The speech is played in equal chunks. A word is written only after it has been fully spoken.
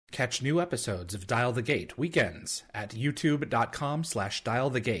Catch new episodes of Dial the Gate weekends at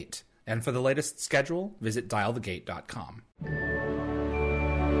youtube.com/dialthegate. And for the latest schedule, visit dialthegate.com.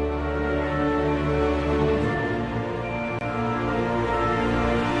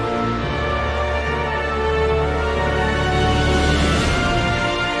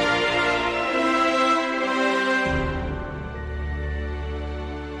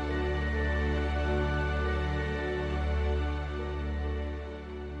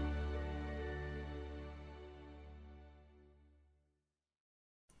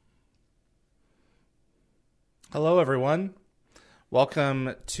 Hello, everyone.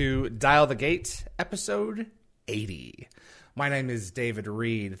 Welcome to Dial the Gate, episode 80. My name is David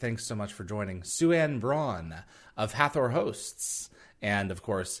Reed. Thanks so much for joining. Sue-Ann Braun of Hathor Hosts, and of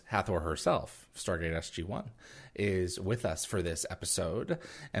course, Hathor herself, Stargate SG-1, is with us for this episode.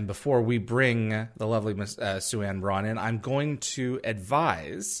 And before we bring the lovely Miss Sue-Ann Braun in, I'm going to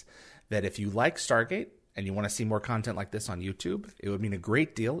advise that if you like Stargate, and you want to see more content like this on YouTube, it would mean a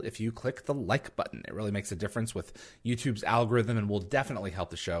great deal if you click the like button. It really makes a difference with YouTube's algorithm and will definitely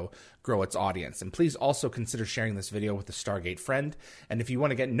help the show grow its audience. And please also consider sharing this video with a Stargate friend. And if you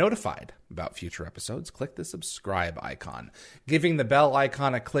want to get notified about future episodes, click the subscribe icon. Giving the bell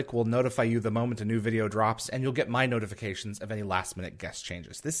icon a click will notify you the moment a new video drops, and you'll get my notifications of any last-minute guest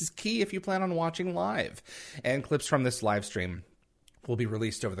changes. This is key if you plan on watching live. And clips from this live stream will be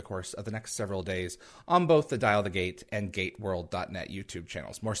released over the course of the next several days on both the Dial the Gate and GateWorld.net YouTube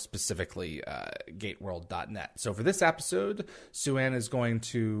channels, more specifically GateWorld.net. So for this episode, Sue-Ann is going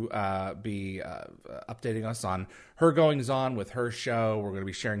to be updating us on her goings-on with her show. We're going to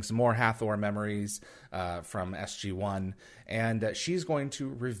be sharing some more Hathor memories from SG-1, and she's going to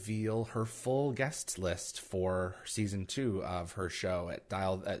reveal her full guest list for season 2 of her show at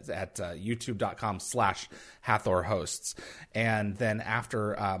youtube.com/Hathor Hosts. And then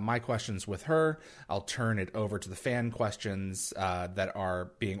after my questions with her, I'll turn it over to the fan questions that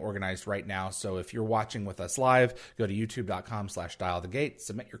are being organized right now. So if you're watching with us live, go to youtube.com/dialthegate,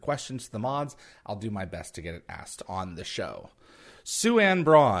 submit your questions to the mods. I'll do my best to get it asked on the show. Sue-Ann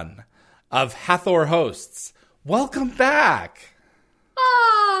Braun of Hathor Hosts, welcome back.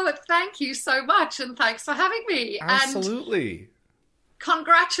 Oh, thank you so much, and thanks for having me. Absolutely. And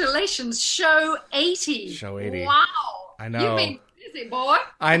congratulations, show 80. Show 80. Wow. I know. You've been busy, boy.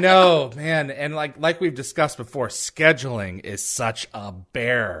 I know, man. And like we've discussed before, scheduling is such a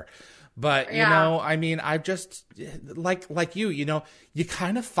bear. But, you know, I mean, I just, like you know, you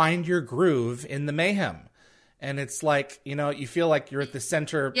kind of find your groove in the mayhem. And it's like, you know, you feel like you're at the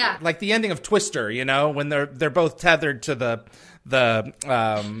center, like the ending of Twister, you know, when they're both tethered to the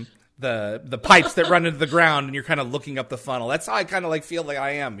pipes that run into the ground, and you're kind of looking up the funnel. That's how I kind of like feel like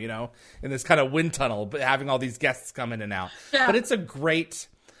I am, you know, in this kind of wind tunnel, but having all these guests come in and out. Yeah. But it's a great,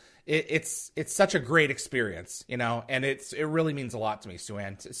 it's such a great experience, you know, and it really means a lot to me,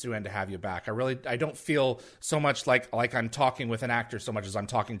 Sue-Ann, to have you back. I don't feel so much like I'm talking with an actor so much as I'm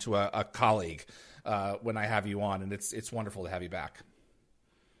talking to a colleague when I have you on, and it's wonderful to have you back.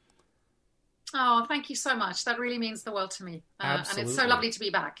 Oh, thank you so much. That really means the world to me. And it's so lovely to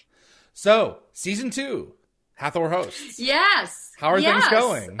be back. So, season 2, Hathor Hosts. Yes. How are things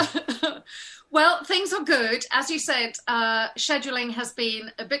going? Well, things are good. As you said, scheduling has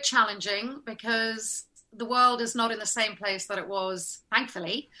been a bit challenging because the world is not in the same place that it was,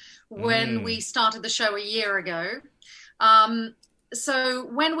 thankfully, when we started the show a year ago. So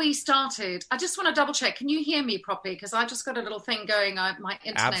when we started, I just want to double check. Can you hear me properly? Because I just got a little thing going. My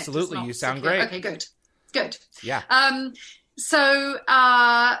internet. Absolutely. You sound great. Okay, good. Yeah.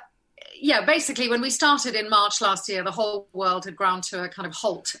 Basically when we started in March last year, the whole world had ground to a kind of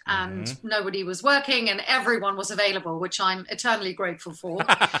halt, and nobody was working and everyone was available, which I'm eternally grateful for,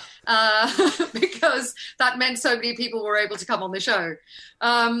 because that meant so many people were able to come on the show.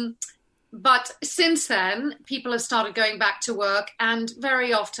 But since then, people have started going back to work, and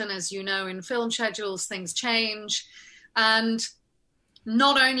very often, as you know, in film schedules, things change. And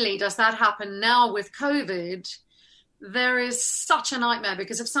not only does that happen now with COVID, there is such a nightmare,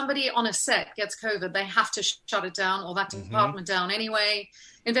 because if somebody on a set gets COVID, they have to shut it down, or that department down anyway.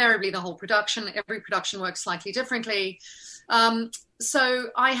 Invariably, the whole production, every production works slightly differently. So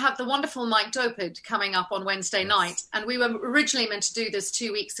I have the wonderful Mike Dopid coming up on Wednesday night, and we were originally meant to do this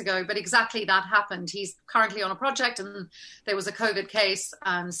 2 weeks ago, but exactly that happened. He's currently on a project, and there was a COVID case,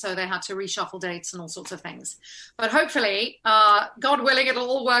 and so they had to reshuffle dates and all sorts of things. But hopefully, God willing, it'll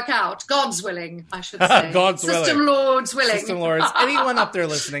all work out. God's willing, I should say. God's System willing. Lord's willing. System Lords. Anyone up there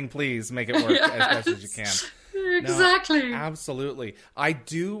listening, please make it work as best as you can. Exactly. Absolutely. I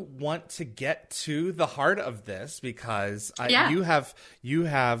do want to get to the heart of this because Yeah. you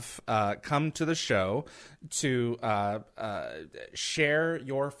have come to the show to share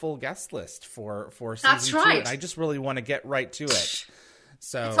your full guest list for season That's 2, right. and I just really want to get right to it.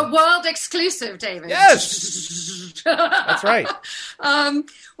 So It's a world exclusive, David. yes, that's right.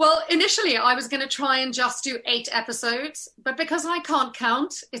 Well, initially I was going to try and just do 8 episodes, but because I can't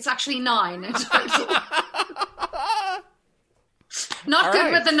count, it's actually 9 in total. Not All good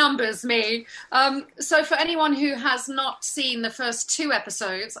right. with the numbers, me. So for anyone who has not seen the first 2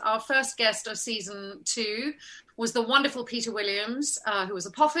 episodes, our first guest of season 2 was the wonderful Peter Williams, who was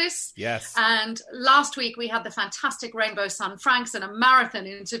Apophis. Yes. And last week we had the fantastic Rainbow Sun Franks in a marathon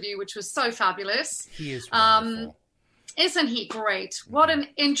interview, which was so fabulous. He is wonderful. Isn't he great? What an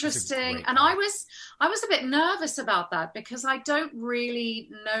interesting... great And guy. I was a bit nervous about that because I don't really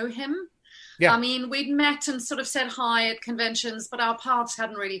know him. Yeah. I mean, we'd met and sort of said hi at conventions, but our paths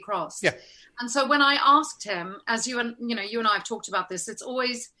hadn't really crossed. Yeah. And so when I asked him, as you and I have talked about this, it's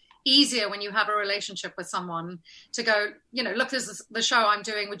always easier when you have a relationship with someone to go, look, this is the show I'm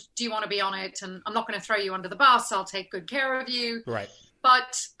doing. Do you want to be on it? And I'm not going to throw you under the bus. I'll take good care of you. Right.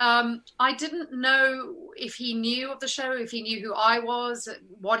 But I didn't know if he knew of the show, if he knew who I was,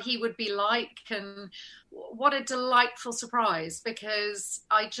 what he would be like, and what a delightful surprise, because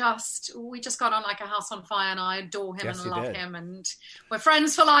we just got on like a house on fire, and I adore him Yes, and you love did. him, and we're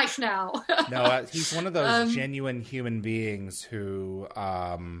friends for life now. No, he's one of those genuine human beings who,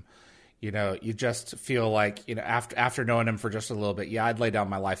 you just feel like, after knowing him for just a little bit, yeah, I'd lay down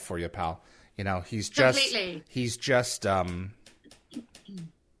my life for you, pal. He's just, Completely. he's just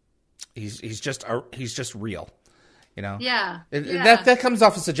real. Yeah. That comes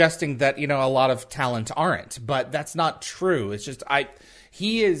off as suggesting that a lot of talent aren't, but that's not true. It's just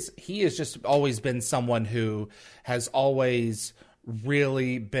he is just always been someone who has always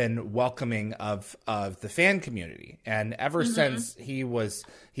really been welcoming of the fan community, and ever since he was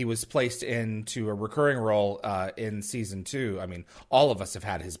placed into a recurring role in season 2, I mean, all of us have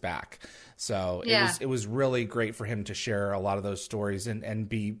had his back. So it was really great for him to share a lot of those stories and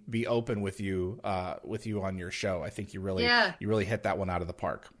be open with you on your show. I think you really hit that one out of the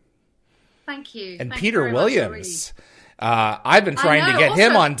park. Thank you. And Thank Peter you very much, Williams, I've been trying to get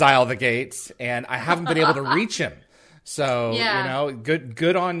him on Dial the Gate, and I haven't been able to reach him. So,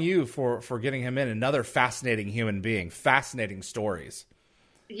 good on you for getting him in. Another fascinating human being, fascinating stories.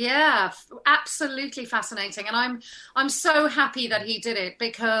 Yeah, absolutely fascinating. And I'm so happy that he did it,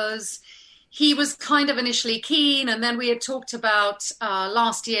 because he was kind of initially keen, and then we had talked about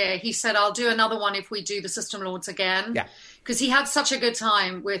last year. He said, I'll do another one if we do the System Lords again. Yeah. Because he had such a good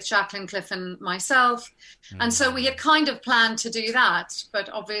time with Jacqueline, Cliff, and myself. And so we had kind of planned to do that, but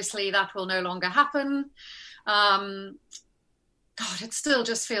obviously that will no longer happen. God, it still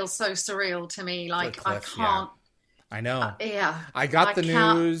just feels so surreal to me. Like, Cliff, I can't. I know. Yeah. I got the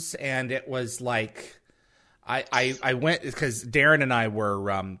news, and it was like, I went, because Darren and I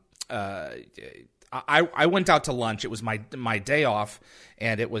were, I went out to lunch. It was my day off,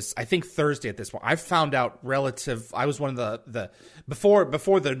 and it was, I think, Thursday at this point. I found out I was one of the before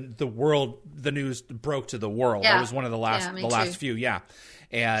the news broke to the world. Yeah. I was one of the last few. Yeah.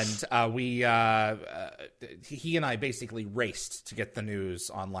 And he and I basically raced to get the news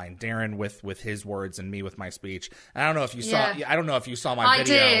online. Darren with his words, and me with my speech. And I don't know if you saw. I don't know if you saw my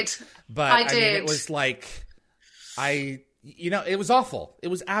video. I did. But I mean, it was like, it was awful. It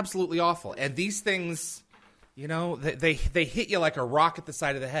was absolutely awful. And these things, they hit you like a rock at the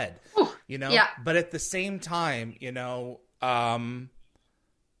side of the head. Ooh, yeah. But at the same time, he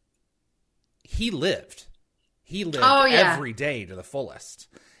lived. He lived every day to the fullest.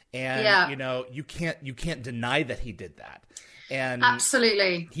 And you can't deny that he did that. And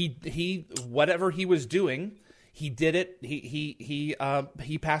absolutely. He whatever he was doing, he did it. He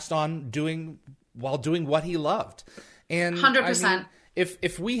passed on doing what he loved. And 100%. I mean,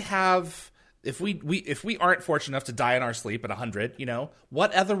 if we aren't fortunate enough to die in our sleep at 100,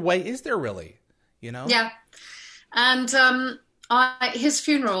 what other way is there really? Yeah. And his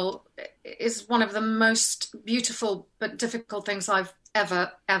funeral is one of the most beautiful but difficult things I've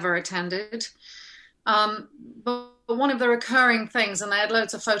ever attended. But one of the recurring things, and they had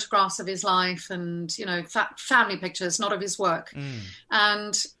loads of photographs of his life and, family pictures, not of his work.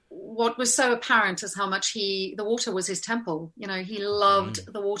 And what was so apparent is how much the water was his temple. He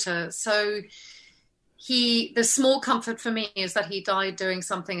loved the water. So the small comfort for me is that he died doing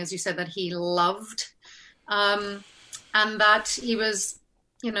something, as you said, that he loved. And that he was,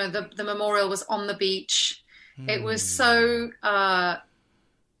 the memorial was on the beach. It was so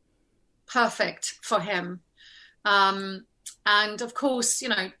perfect for him. And of course,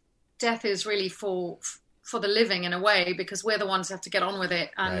 death is really for the living in a way, because we're the ones who have to get on with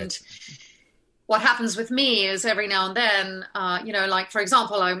it. And Right. what happens with me is every now and then, like, for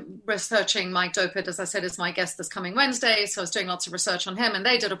example, I'm researching Mike Dopert, as I said, is my guest this coming Wednesday. So I was doing lots of research on him, and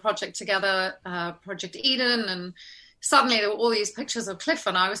they did a project together, Project Eden. And suddenly there were all these pictures of Cliff,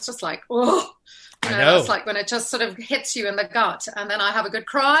 and I was just like, oh, I know. that's like when it just sort of hits you in the gut. And then I have a good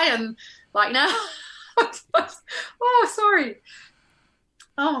cry, and like now, oh, sorry.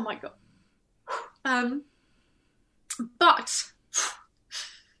 Oh my God. But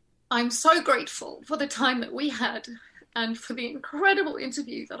I'm so grateful for the time that we had, and for the incredible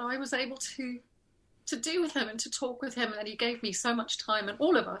interview that I was able to do with him and to talk with him. And he gave me so much time, and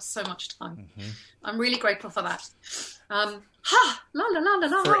all of us so much time. Mm-hmm. I'm really grateful for that. La la la la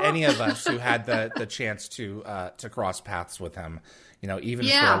la. For any of us who had the chance to cross paths with him, even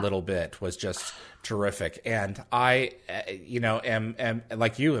for a little bit, was just terrific. And I, am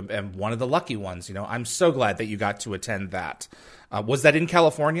like you, am one of the lucky ones. I'm so glad that you got to attend that. Was that in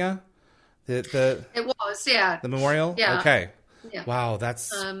California? It was, yeah. The memorial? Yeah. Okay. Yeah. Wow,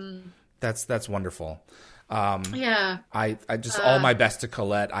 that's wonderful. Yeah. I just all my best to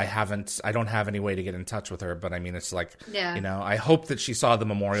Colette. I don't have any way to get in touch with her, but I mean, it's like, I hope that she saw the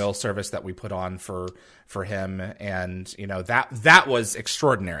memorial service that we put on for him. And, that was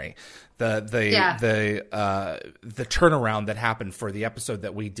extraordinary. The turnaround that happened for the episode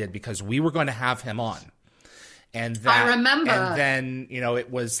that we did, because we were going to have him on. And that, I remember. And then, it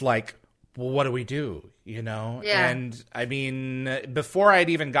was like, well, what do we do? And I mean, before I'd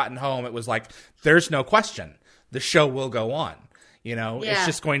even gotten home, it was like, there's no question. The show will go on. It's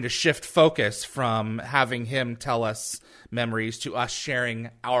just going to shift focus from having him tell us memories to us sharing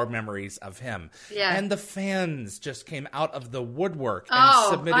our memories of him. Yeah. And the fans just came out of the woodwork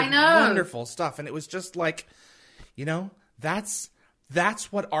and submitted wonderful stuff. And it was just like, that's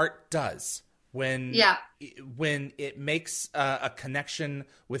what art does. When it makes a connection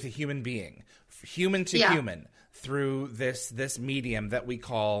with a human being, human to human, through this medium that we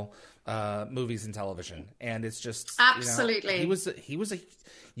call movies and television. And it's just absolutely, he was a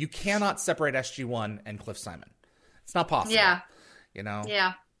you cannot separate SG-1 and Cliff Simon. It's not possible. So absolutely.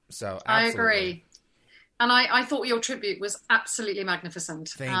 I agree. And I thought your tribute was absolutely magnificent.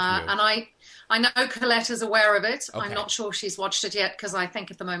 Thank you. And I know Colette is aware of it. Okay. I'm not sure she's watched it yet, because I think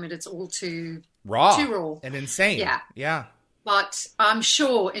at the moment it's all too raw and insane. Yeah. But I'm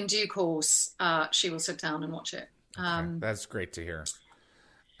sure in due course she will sit down and watch it. Okay. That's great to hear.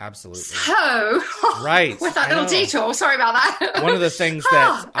 Absolutely. So, right. With that little detour, sorry about that. One of the things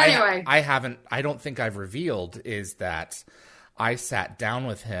that anyway. I don't think I've revealed is that I sat down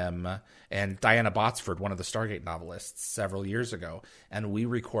with him and Diana Botsford, one of the Stargate novelists, several years ago, and we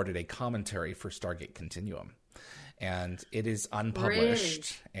recorded a commentary for Stargate Continuum. And it is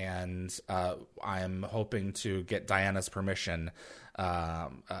unpublished, really? And I'm hoping to get Diana's permission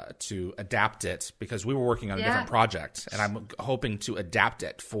to adapt it, because we were working on a different project, and I'm hoping to adapt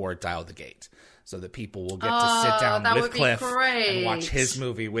it for Dial the Gate, so that people will get to sit down with Cliff and watch his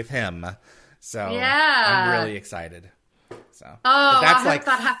movie with him. So I'm really excited. So that's like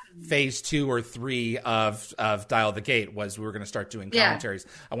that phase 2 or 3 of Dial the Gate. Was we were going to start doing commentaries.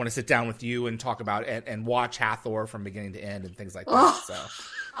 I want to sit down with you and talk about it and watch Hathor from beginning to end and things like that. So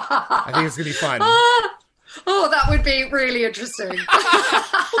I think it's going to be fun. That would be really interesting. Well,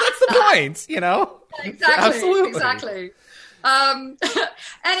 that's the point, Exactly. Absolutely. Exactly.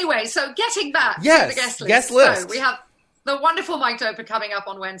 Anyway, so getting back to the guest list. So we have the wonderful Mike Dopert coming up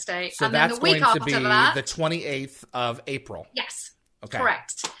on Wednesday. So and then that's the week going to after be that, the 28th of April. Yes. Okay.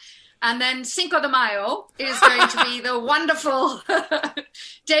 Correct. And then Cinco de Mayo is going to be the wonderful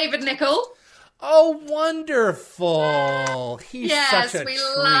David Nichol. Oh, wonderful. He's such a treat.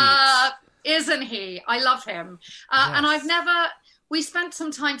 Isn't he? I love him. And we spent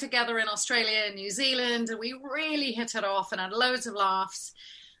some time together in Australia and New Zealand, and we really hit it off and had loads of laughs.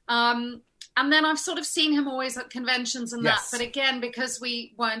 And then I've sort of seen him always at conventions and that. But again, because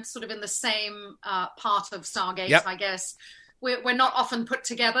we weren't sort of in the same part of Stargate, I guess, we're not often put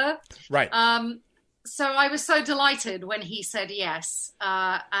together. Right. So I was so delighted when he said yes.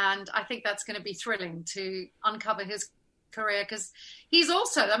 And I think that's going to be thrilling to uncover his career, because he's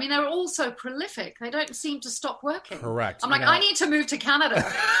also, they're all so prolific. They don't seem to stop working. Correct. I'm like, I need to move to Canada.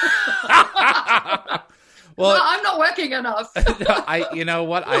 Well, no, I'm not working enough.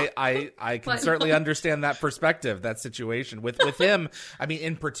 I can certainly understand that perspective, that situation with him.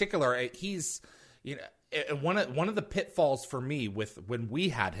 In particular, he's, one of the pitfalls for me with when we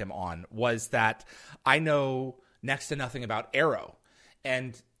had him on was that I know next to nothing about Arrow,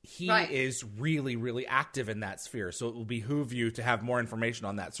 and he is really, really active in that sphere. So it will behoove you to have more information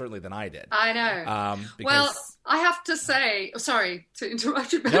on that, certainly, than I did. I know. Well, I have to say, sorry to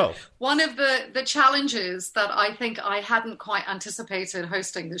interrupt you, but no. One of the challenges that I think I hadn't quite anticipated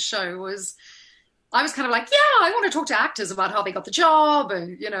hosting this show was I was kind of like, yeah, I want to talk to actors about how they got the job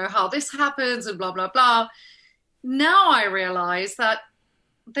and, you know, how this happens and blah, blah, blah. Now I realize that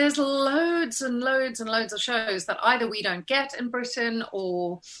there's loads and loads and loads of shows that either we don't get in Britain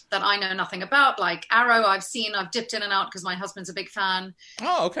or that I know nothing about, like Arrow. I've dipped in and out because my husband's a big fan.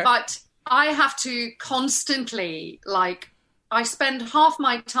 Oh, okay. But I have to constantly, I spend half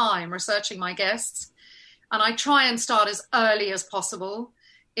my time researching my guests, and I try and start as early as possible,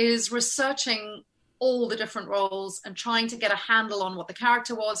 is researching all the different roles and trying to get a handle on what the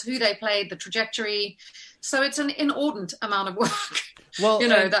character was, who they played, the trajectory. So it's an inordinate amount of work. Well, you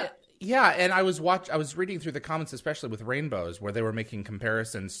know, and I was reading through the comments, especially with Rainbows, where they were making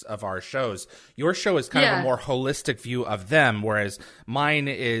comparisons of our shows. Your show is kind of a more holistic view of them, whereas mine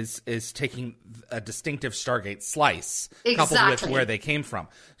is taking a distinctive Stargate slice coupled with where they came from.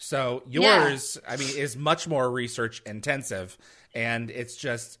 So yours, I mean, is much more research intensive, and it's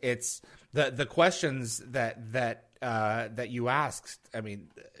the questions that you asked, I mean,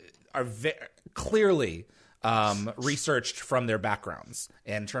 are clearly researched from their backgrounds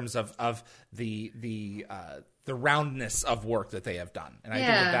in terms of the roundness of work that they have done. And I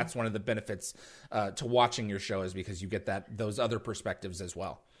think that's one of the benefits to watching your show, is because you get those other perspectives as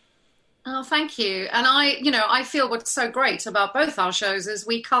well. Oh, thank you. And I feel what's so great about both our shows is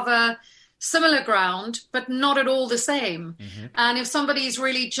we cover similar ground, but not at all the same. Mm-hmm. And if somebody's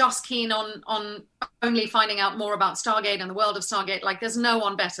really just keen on only finding out more about Stargate and the world of Stargate, there's no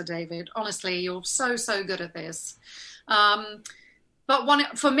one better, David. Honestly, you're so, so good at this. But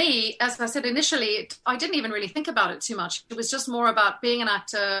for me, as I said initially, I didn't even really think about it too much. It was just more about being an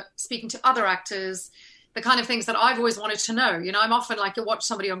actor, speaking to other actors, the kind of things that I've always wanted to know. You know, I'm often you'll watch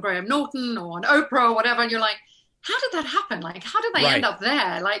somebody on Graham Norton or on Oprah or whatever, and you're like, how did that happen? How did they end up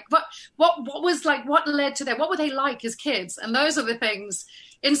there? What was what led to that? What were they like as kids? And those are the things.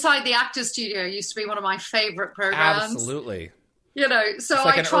 Inside the Actors Studio used to be one of my favorite programs. Absolutely. You know, so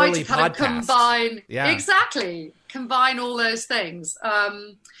I tried to kind of combine all those things.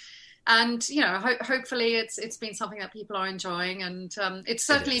 And you know, hopefully it's been something that people are enjoying, and it's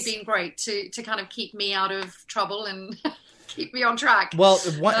certainly been great to kind of keep me out of trouble and keep me on track. Well,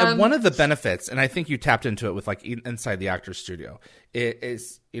 one of the benefits, and I think you tapped into it with Inside the Actors Studio,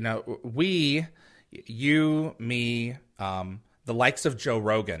 is, you know, you, me, the likes of Joe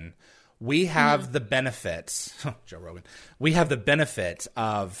Rogan, we have the benefit, Joe Rogan, we have the benefit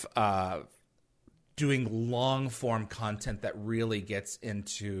of doing long form content that really gets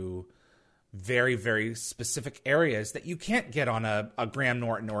into very, very specific areas that you can't get on a Graham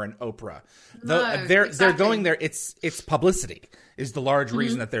Norton or an Oprah. They're going there. It's publicity is the large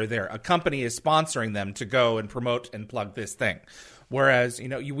reason that they're there. A company is sponsoring them to go and promote and plug this thing. Whereas, you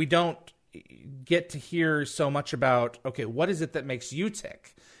know, we don't get to hear so much about, okay, what is it that makes you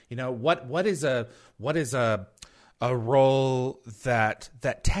tick? You know, what is a role that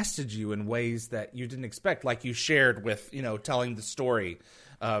tested you in ways that you didn't expect, like you shared with, you know, telling the story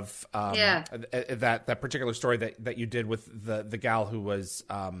of that particular story that you did with the gal who was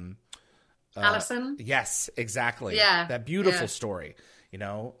Allison. Yes, exactly. Yeah, that beautiful story, you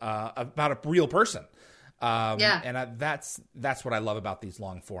know, about a real person. And that's what I love about these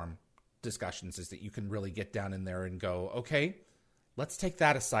long form discussions, is that you can really get down in there and go, okay, let's take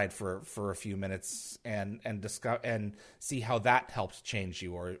that aside for a few minutes and discuss and see how that helped change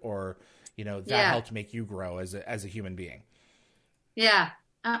you, or you know, that helped make you grow as a human being. Yeah,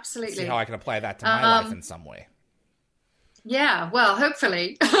 absolutely. See how I can apply that to my life in some way. Yeah, well,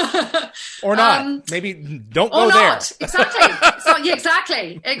 hopefully. Or not. Maybe don't go there.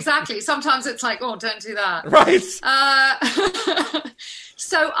 Exactly. Exactly. Sometimes it's like, oh, don't do that. Right.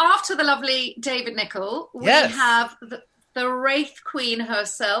 So after the lovely David Nichol, we have the Wraith Queen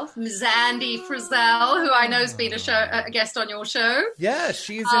herself, Mzandy Frizzell, who I know has been a guest on your show. Yeah,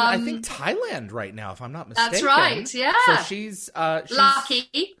 she's in, I think, Thailand right now, if I'm not mistaken. That's right, yeah. So she's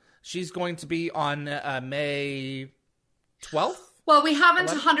lucky. She's going to be on May 12th? Well, we haven't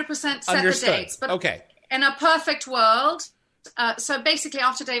 100% set the dates, but in a perfect world, so basically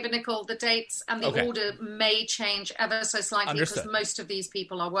after David Nichol, the dates and the order may change ever so slightly because most of these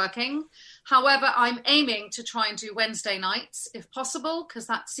people are working. However, I'm aiming to try and do Wednesday nights if possible, because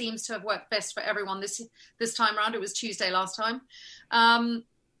that seems to have worked best for everyone this time around. It was Tuesday last time.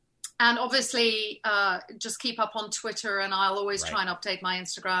 And obviously, just keep up on Twitter, and I'll always try and update my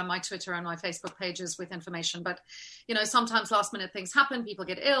Instagram, my Twitter, and my Facebook pages with information. But, sometimes last minute things happen. People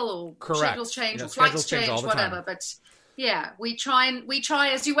get ill, or schedules change, or flights change, whatever. But yeah, we try,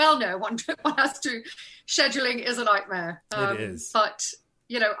 as you well know, one has to. Scheduling is a nightmare. It is. But,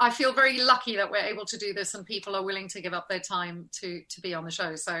 I feel very lucky that we're able to do this, and people are willing to give up their time to be on the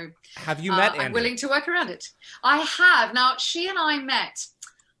show. So have you met Andy? I'm willing to work around it. I have. Now, she and I met...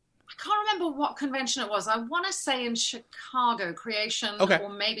 I can't remember what convention it was. I want to say in Chicago, Creation, or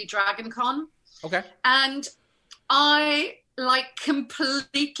maybe Dragon Con. Okay. And I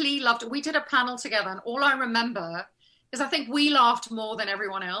completely loved it. We did a panel together, and all I remember is I think we laughed more than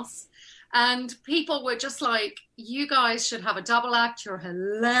everyone else. And people were just like, you guys should have a double act. You're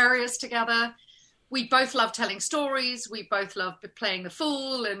hilarious together. We both love telling stories. We both love playing the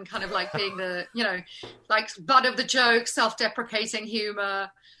fool and kind of like being the, butt of the joke, self-deprecating humor.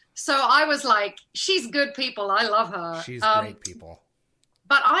 So I was like, she's good people. I love her. She's great people.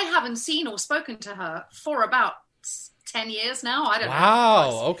 But I haven't seen or spoken to her for about 10 years now. I don't know.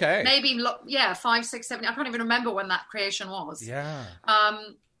 Wow. Okay. Maybe, 5, 6, 7. I can't even remember when that creation was. Yeah.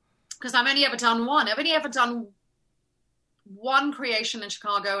 Because I've only ever done one. I've only ever done one creation in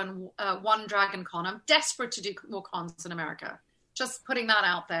Chicago and one Dragon Con. I'm desperate to do more cons in America. Just putting that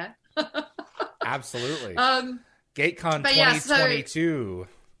out there. Absolutely. GateCon 2022.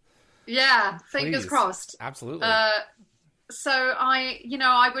 Yeah, fingers crossed. Absolutely. So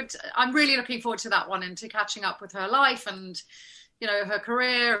I'm really looking forward to that one and to catching up with her life and, her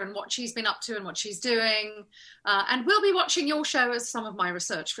career and what she's been up to and what she's doing. And we'll be watching your show as some of my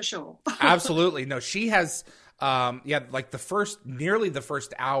research for sure. Absolutely. No, she has, nearly the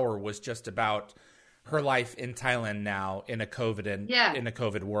first hour was just about her life in Thailand now in a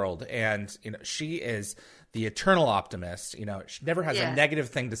COVID world. And, she is the eternal optimist. She never has a negative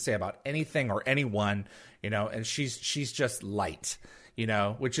thing to say about anything or anyone, and she's just light,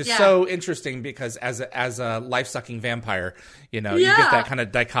 which is so interesting because as a life-sucking vampire, you get that kind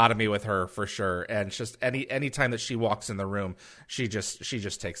of dichotomy with her for sure. And it's just any time that she walks in the room, she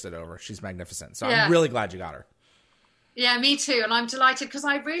just takes it over. She's magnificent. So I'm really glad you got her. Yeah, me too. And I'm delighted because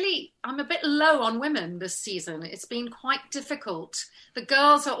I'm a bit low on women this season. It's been quite difficult. The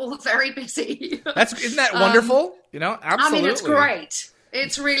girls are all very busy. Isn't that wonderful? Absolutely. I mean, it's great.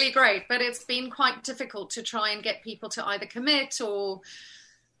 It's really great, but it's been quite difficult to try and get people to either commit or,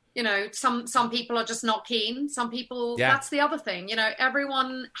 some people are just not keen. Some people, that's the other thing.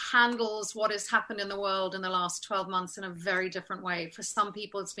 Everyone handles what has happened in the world in the last 12 months in a very different way. For some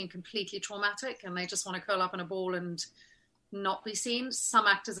people, it's been completely traumatic and they just want to curl up in a ball and not be seen. Some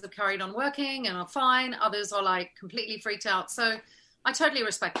actors have carried on working and are fine. Others are completely freaked out. So I totally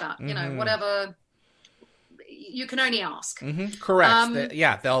respect that. Mm-hmm. Whatever you can only ask. Mm-hmm.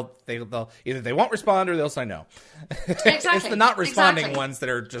 Correct. They'll either they won't respond or they'll say no. Exactly. It's the not responding ones that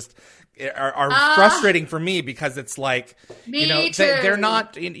are just are frustrating for me because it's like, they're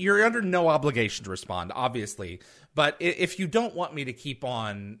not. You're under no obligation to respond, obviously. But if you don't want me to keep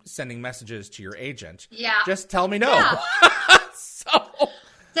on sending messages to your agent, just tell me no. Yeah.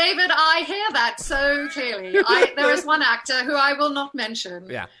 David, I hear that so clearly. There is one actor who I will not mention.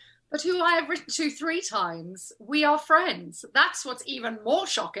 Yeah. But who I have written to 3 times. We are friends. That's what's even more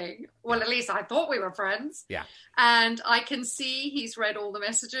shocking. Well, at least I thought we were friends. Yeah. And I can see he's read all the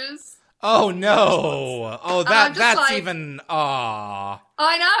messages. Oh, no. Oh, that's even... I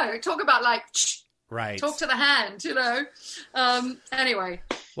know. Talk about right. Talk to the hand, Anyway.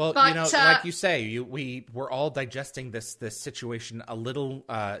 Well, like you say, we're all digesting this situation a little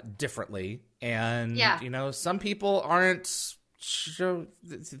differently. And, some people aren't... So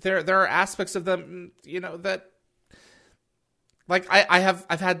there are aspects of them, that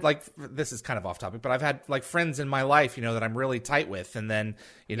I've had this is kind of off topic, but I've had friends in my life, that I'm really tight with. And then,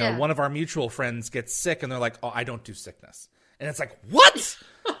 one of our mutual friends gets sick and they're like, oh, I don't do sickness. And it's like, what?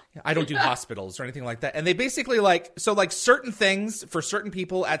 I don't do hospitals or anything like that. And they basically certain things for certain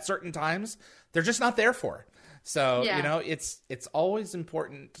people at certain times, they're just not there for. So, it's always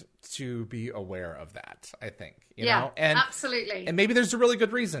important to be aware of that, I think, and absolutely. And maybe there's a really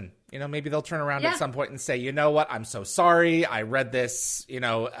good reason, maybe they'll turn around at some point and say, you know what, I'm so sorry. I read this,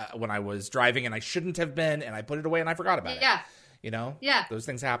 when I was driving and I shouldn't have been, and I put it away and I forgot about it. Those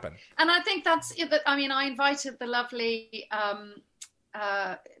things happen. And I think that's it. I mean, I invited the lovely,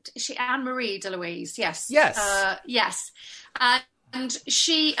 Anne-Marie DeLuise. Yes. Yes. And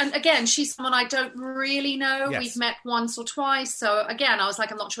again, she's someone I don't really know. Yes. We've met once or twice. So again, I was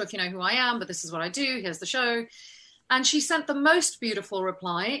like, I'm not sure if you know who I am, but this is what I do. Here's the show. And she sent the most beautiful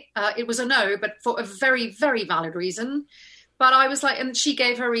reply. It was a no, but for a very, very valid reason. But I was like, and she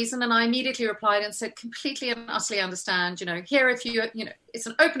gave her reason, and I immediately replied and said, completely and utterly understand, here, if it's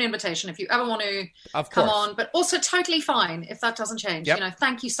an open invitation if you ever want to come on, but also totally fine if that doesn't change. Yep.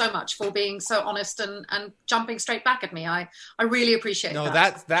 Thank you so much for being so honest and jumping straight back at me. I really appreciate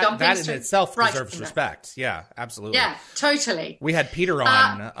that. That in itself deserves respect. Yeah, absolutely. Yeah, totally. We had Peter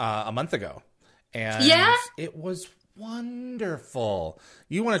on a month ago, and it was wonderful.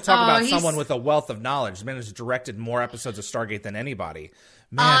 You want to talk about someone with a wealth of knowledge. The man has directed more episodes of Stargate than anybody.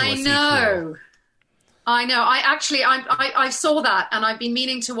 Man, I know. I saw that, and I've been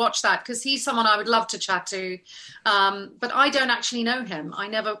meaning to watch that because he's someone I would love to chat to. But I don't actually know him. I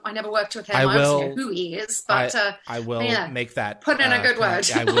never worked with him. I obviously know who he is, but I will make that put in a good word.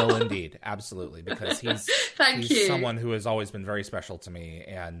 I will indeed, absolutely, because he's someone who has always been very special to me,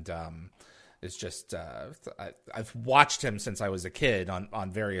 and it's just I've watched him since I was a kid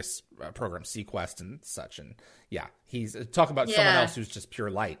on various programs, Sequest and such, and he's talk about someone else who's just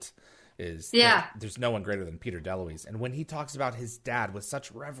pure light. There's no one greater than Peter DeLuise, and when he talks about his dad with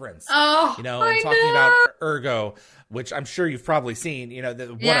such reverence, and talking about Ergo, which I'm sure you've probably seen,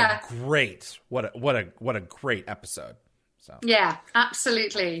 what a great episode. So yeah,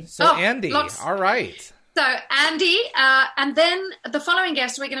 absolutely. So Andy, all right. So Andy, and then the following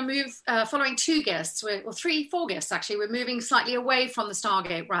guest, we're going to move, following two guests, four guests actually, we're moving slightly away from the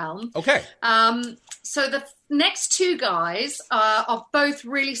Stargate realm. Okay. So the next two guys are both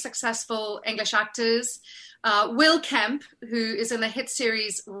really successful English actors. Will Kemp, who is in the hit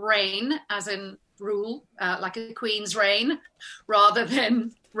series Reign, as in rule, like a queen's reign, rather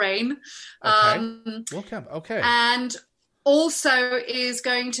than reign. Okay. Will Kemp, okay. And also is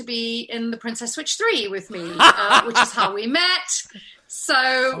going to be in The Princess Switch 3 with me, which is how we met.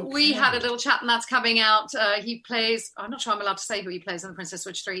 So we had a little chat, and that's coming out. He plays, I'm not sure I'm allowed to say who he plays in The Princess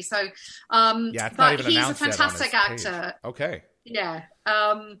Switch 3. So, but he's a fantastic actor. Okay. Yeah.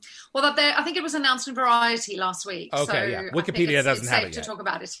 I think it was announced in Variety last week. Okay, so yeah. Wikipedia doesn't have it yet. To talk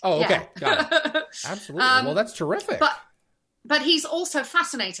about it. Oh, okay. Got it. Absolutely. Well, that's terrific. But he's also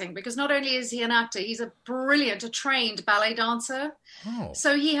fascinating because not only is he an actor, he's a trained ballet dancer. Oh.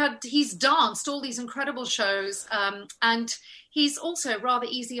 So he's danced all these incredible shows, and he's also rather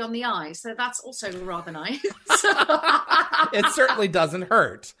easy on the eye. So that's also rather nice. It certainly doesn't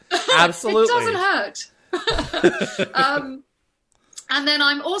hurt. Absolutely. It doesn't hurt. And then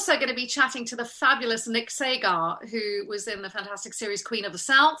I'm also going to be chatting to the fabulous Nick Sagar, who was in the fantastic series Queen of the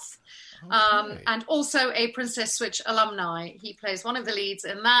South. Okay. And also a Princess Switch alumni. He plays one of the leads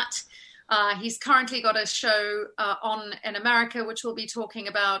in that. He's currently got a show on in America, which we'll be talking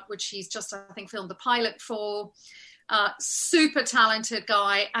about, which he's just, I think, filmed the pilot for. Super talented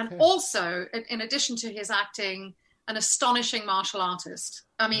guy. And also, in addition to his acting, an astonishing martial artist.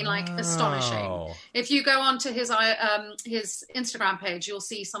 I mean, astonishing. If you go onto his Instagram page, you'll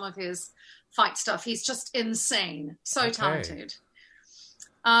see some of his fight stuff. He's just insane. So talented.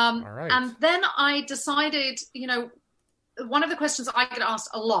 All right. And then I decided, one of the questions I get asked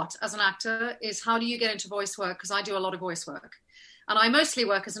a lot as an actor is, how do you get into voice work? Because I do a lot of voice work. And I mostly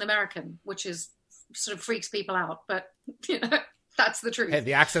work as an American, which is sort of freaks people out. But, that's the truth. Hey,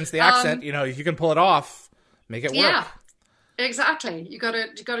 the accent's the accent. If you can pull it off, make it work. Yeah, exactly. You got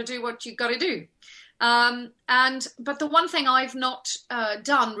to do what you got to do. But the one thing I've not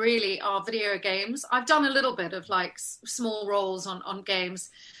done really are video games. I've done a little bit of small roles on games,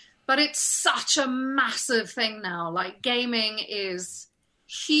 but it's such a massive thing now. Like, gaming is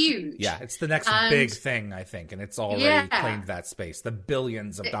huge. Yeah, it's the next big thing, I think, and it's already claimed that space. The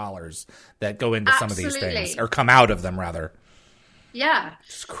billions of dollars that go into some of these things, or come out of them, rather. Yeah.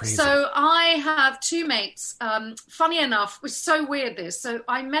 It's crazy. So I have two mates. Funny enough, it was so weird this. So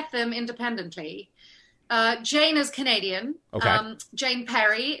I met them independently. Jane is Canadian. Okay. Jane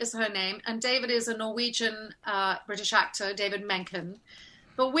Perry is her name. And David is a Norwegian British actor, David Menken.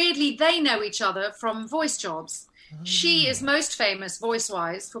 But weirdly, they know each other from voice jobs. She is most famous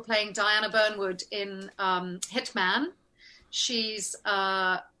voice-wise for playing Diana Burnwood in Hitman. She's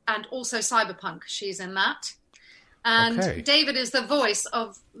and also Cyberpunk. She's in that. And David is the voice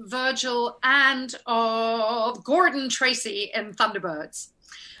of Virgil and of Gordon Tracy in Thunderbirds.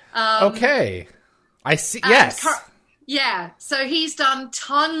 Okay. I see. Yes. So he's done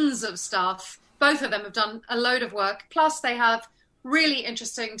tons of stuff. Both of them have done a load of work. Plus, they have really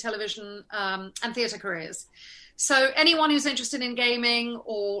interesting television and theatre careers. So anyone who's interested in gaming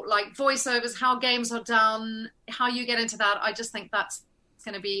or voiceovers, how games are done, how you get into that, I just think that's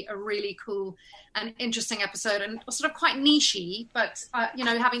going to be a really cool and interesting episode, and sort of quite nichey, but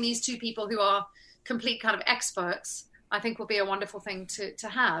having these two people who are complete kind of experts, I think will be a wonderful thing to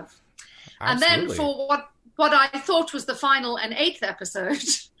have. Absolutely. And then for what I thought was the final and 8th episode,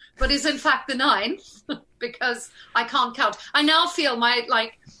 but is in fact the 9th because I can't count. I now feel my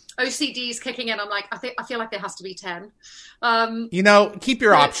OCD is kicking in. I'm like, I feel like there has to be 10. Keep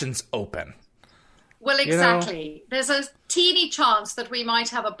your options open. Well, exactly. There's a teeny chance that we might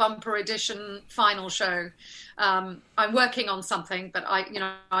have a bumper edition final show. I'm working on something, but I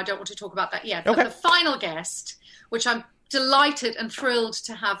don't want to talk about that yet. Okay. But the final guest, which I'm delighted and thrilled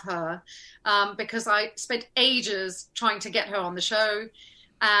to have her, because I spent ages trying to get her on the show,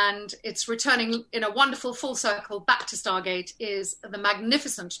 and it's returning in a wonderful full circle back to Stargate, is the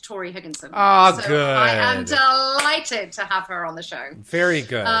magnificent Tori Higginson. Oh, so good. I am delighted to have her on the show. Very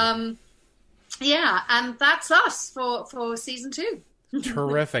good. Yeah, and that's us for season 2.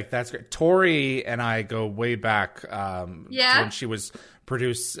 Terrific. That's great. Tori and I go way back to when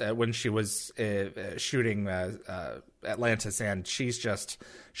she was shooting Atlantis, and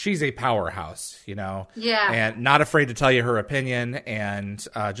she's a powerhouse, Yeah. And not afraid to tell you her opinion, and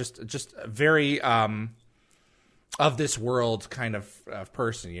just very of this world kind of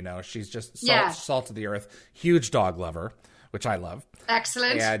person, She's just salt of the earth, huge dog lover, which I love.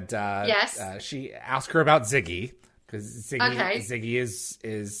 Excellent. And yes. She asked her about Ziggy, because Ziggy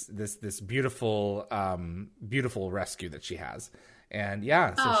is this beautiful beautiful rescue that she has. And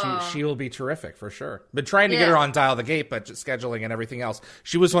she will be terrific for sure. Been trying to get her on Dial the Gate, but just scheduling and everything else.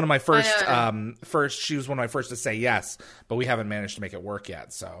 She was one of my first to say yes, but we haven't managed to make it work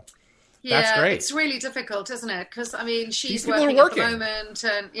yet. So that's great. It's really difficult, isn't it? Because she's working at the moment,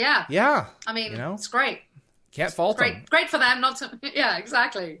 and it's great. Can't fault them. Great for them, not to. Yeah,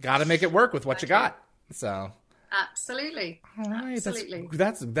 exactly. Got to make it work with what you got. So absolutely. All right, absolutely.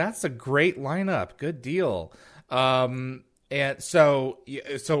 That's a great lineup. Good deal. And so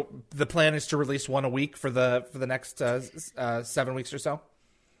the plan is to release one a week for the next 7 weeks or so.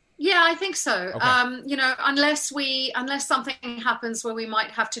 Yeah, I think so. Okay. Unless something happens where we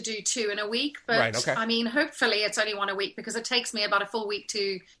might have to do 2 in a week. But right, okay. Hopefully it's only 1 a week, because it takes me about a full week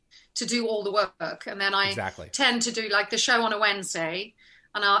to do all the work, and then I tend to do the show on a Wednesday,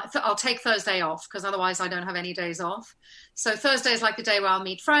 and I'll take Thursday off, because otherwise I don't have any days off. So Thursday is the day where I'll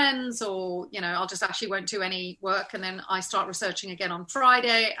meet friends, or I'll just actually won't do any work, and then I start researching again on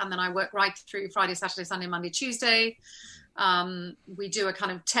Friday, and then I work right through Friday, Saturday, Sunday, Monday, Tuesday. We do a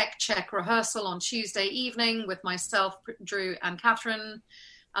kind of tech check rehearsal on Tuesday evening with myself, Drew, and Catherine.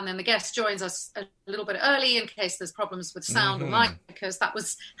 And then the guest joins us a little bit early in case there's problems with sound or light, because that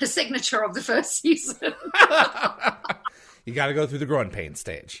was the signature of the first season. You got to go through the growing pain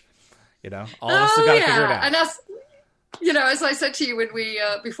stage. All of us have got to figure it out. And as I said to you when we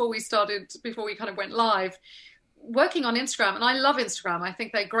before we kind of went live, working on Instagram, and I love Instagram. I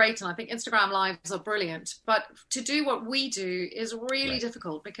think they're great, and I think Instagram lives are brilliant. But to do what we do is really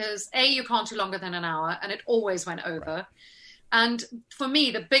difficult, because you can't do longer than an hour, and it always went over. Right. And for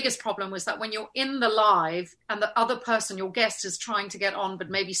me, the biggest problem was that when you're in the live and the other person, your guest, is trying to get on but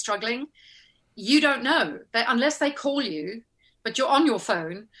maybe struggling, you don't know unless they call you, but you're on your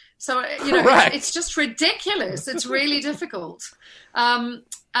phone. So, it's just ridiculous. It's really difficult. And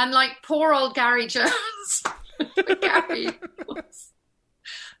poor old Gary Jones, Gary was,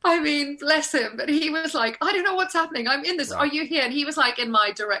 bless him. But he was like, I don't know what's happening. I'm in this. Right. Are you here? And he was in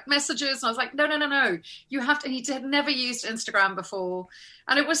my direct messages. And I was like, no. You have to. And he had never used Instagram before.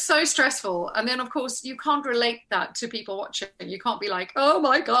 And it was so stressful. And then, of course, you can't relate that to people watching. You can't be like, oh,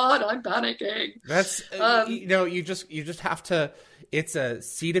 my God, I'm panicking. That's, you just have to. It's a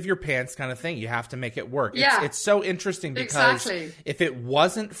seat of your pants kind of thing. You have to make it work. It's so interesting, because if it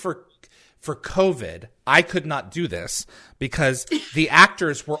wasn't for COVID, I could not do this, because the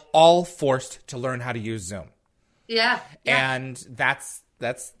actors were all forced to learn how to use Zoom. Yeah. And this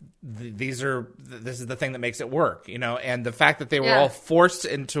is the thing that makes it work, and the fact that they were all forced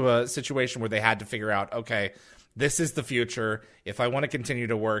into a situation where they had to figure out, okay, this is the future. If I want to continue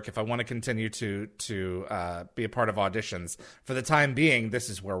to work, if I want to continue to be a part of auditions, for the time being, this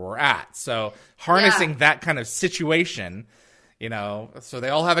is where we're at. So harnessing that kind of situation, so they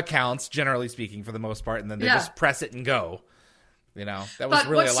all have accounts, generally speaking, for the most part, and then they just press it and go. That was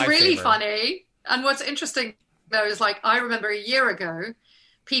really a lifesaver. What's really funny, and what's interesting, though, is I remember a year ago,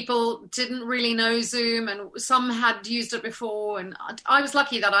 people didn't really know Zoom, and some had used it before. And I was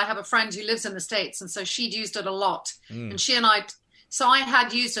lucky that I have a friend who lives in the States, and so she'd used it a lot. And she and I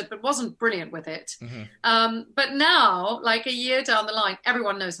had used it, but wasn't brilliant with it. Mm-hmm. But now, a year down the line,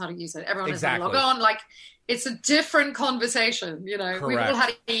 everyone knows how to use it. Everyone knows how to log on. It's a different conversation, Correct. We've all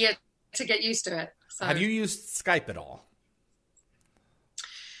had a year to get used to it. So. Have you used Skype at all?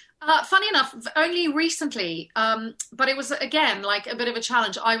 Funny enough, only recently, but it was, again, a bit of a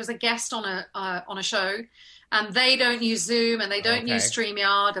challenge. I was a guest on a show, and they don't use Zoom, and they don't use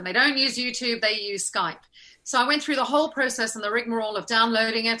StreamYard, and they don't use YouTube. They use Skype. So I went through the whole process and the rigmarole of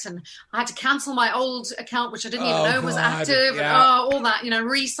downloading it, and I had to cancel my old account, which I didn't even know was active, and all that,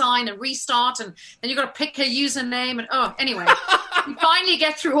 re-sign and restart, and then you got to pick a username, and anyway, you finally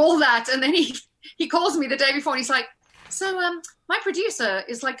get through all that, and then he calls me the day before, and he's like, so my producer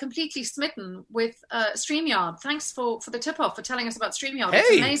is like completely smitten with StreamYard. Thanks for the tip-off, for telling us about StreamYard.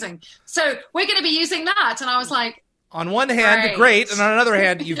 It's amazing. So we're going to be using that, and I was like, on one hand, great, and on another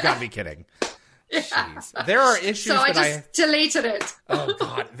hand, you've got to be kidding. Yeah. Jeez. There are issues so I just deleted it. Oh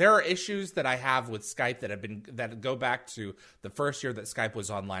God, there are issues that I have with Skype that go back to the first year that Skype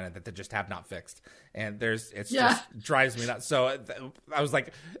was online and that they just have not fixed. And just drives me nuts. So I was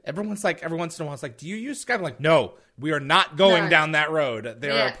like, everyone's like, every once in a while, it's like, do you use Skype? I'm like, no, we are not going down that road.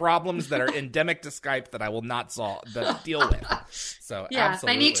 There are problems that are endemic to Skype that I will not deal with. So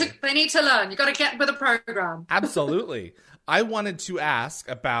absolutely. they need to learn. You got to get with the program. Absolutely. I wanted to ask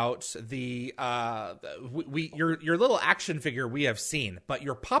about the your little action figure we have seen, but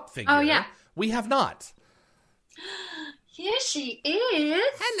your pop figure we have not. Here she is.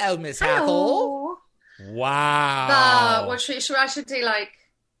 Hello, Miss Hathel. Wow. I should do like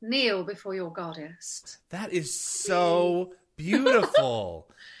kneel before your goddess. That is so beautiful.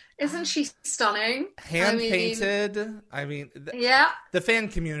 Isn't she stunning? Hand painted. The fan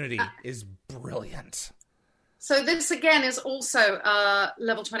community is brilliant. So this again is also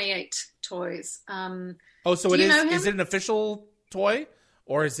level 28 toys. So it is. Is it an official toy,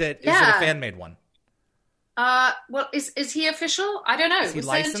 or is it a fan made one? Well, is he official? I don't know. Is he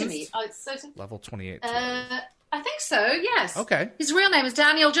licensed? Sent to me. Level 28. I think so. Yes. Okay. His real name is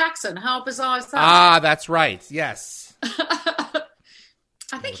Daniel Jackson. How bizarre is that? Ah, that's right. Yes.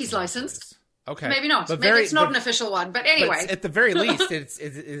 I think he's licensed. Okay. Maybe not. Maybe it's not an official one. But anyway, at the very least, it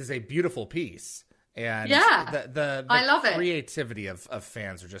is a beautiful piece. And the I love it. Creativity of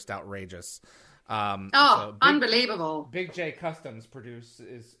fans are just outrageous. Unbelievable. Big J Customs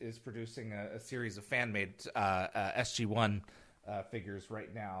is producing a series of fan made SG-1 figures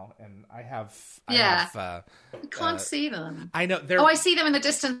right now, and I you can't see them. I know. I see them in the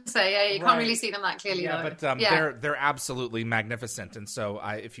distance there. Yeah, you can't really see them that clearly. Yeah, though. But they're absolutely magnificent. And so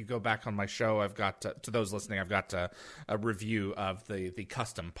if you go back on my show, I've got to those listening, I've got a review of the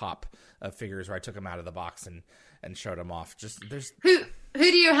custom pop figures where I took them out of the box and showed them off. Who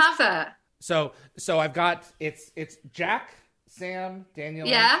do you have there? So I've got it's Jack, Sam, Daniel,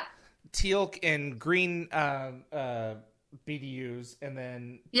 Teal'c in green BDUs, and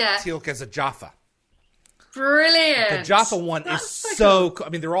then Teal'c as a Jaffa. Brilliant. The Jaffa one is so cool. I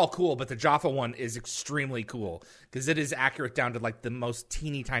mean, they're all cool, but the Jaffa one is extremely cool because it is accurate down to like the most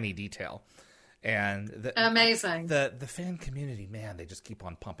teeny tiny detail. And amazing. The fan community, man, they just keep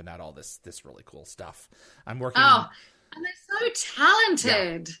on pumping out all this really cool stuff. I'm working. Oh, and they're so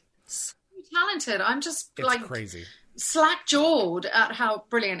talented. Yeah. So talented. I'm just it's crazy. Slack-jawed at how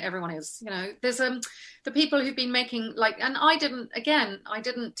brilliant everyone is. There's the people who've been making and I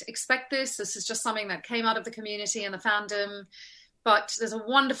didn't expect this. This is just something that came out of the community and the fandom. But there's a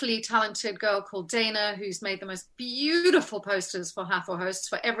wonderfully talented girl called Dana who's made the most beautiful posters for Hathor hosts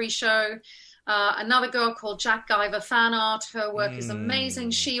for every show. Another girl called Jack Guyver Fan Art. Her work is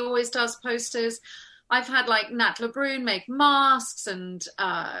amazing. She always does posters. I've had Nat LeBrun make masks and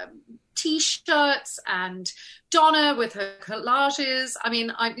T-shirts, and Donna with her collages. I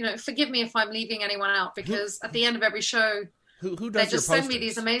mean, forgive me if I'm leaving anyone out because at the end of every show, who does they just send me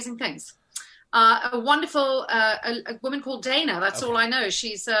these amazing things. A wonderful a woman called Dana. That's all I know.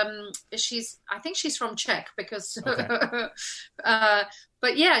 She's I think she's from Czech because.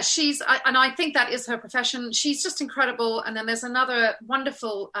 But yeah, and I think that is her profession. She's just incredible. And then there's another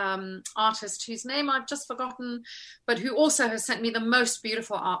wonderful artist whose name I've just forgotten, but who also has sent me the most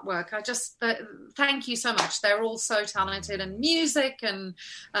beautiful artwork. I just thank you so much. They're all so talented, and music, and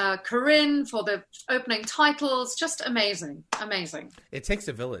Corinne for the opening titles. Just amazing. It takes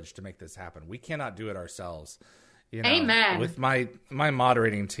a village to make this happen. We cannot do it ourselves. Amen. With my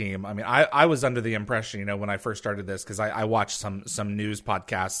moderating team, I mean, I was under the impression, when I first started this, because I watched some news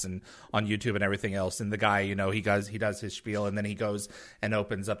podcasts and on YouTube and everything else, and the guy, he does his spiel, and then he goes and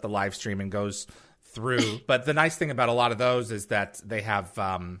opens up the live stream and goes through. But the nice thing about a lot of those is that they have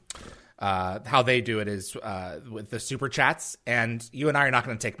how they do it is with the super chats, and you and I are not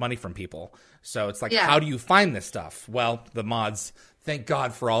going to take money from people. So it's like, how do you find this stuff? Well, the mods. Thank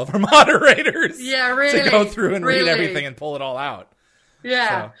God for all of our moderators. Yeah, really. To go through and read everything and pull it all out.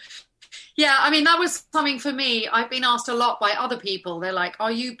 Yeah. So. Yeah, I mean, that was something for me. I've been asked a lot by other people. They're like,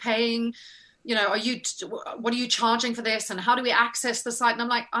 are you paying, what are you charging for this? And how do we access the site? And I'm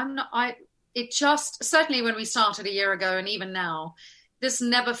like, it just, certainly when we started a year ago and even now, this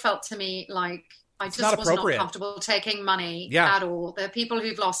never felt to me like I It's just not was not appropriate. comfortable taking money Yeah. at all. There are people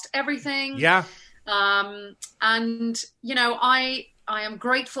who've lost everything. Yeah. And, you know, I am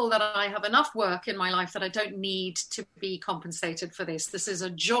grateful that I have enough work in my life that I don't need to be compensated for this. This is a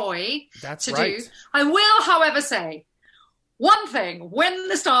joy That's to right. do. I will, however, say one thing: when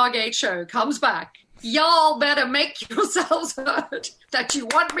the Stargate show comes back, y'all better make yourselves heard that you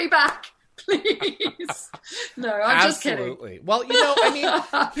want me back, please. No, I'm just kidding. Absolutely. Well, you know, I mean,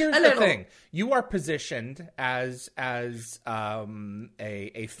 here's the little. thing: you are positioned as a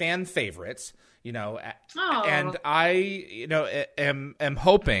fan favorite. You know, Oh. and I, you know, am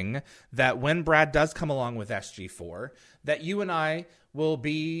hoping that when Brad does come along with SG-4, that you and I will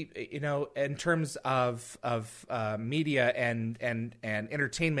be, you know, in terms of media and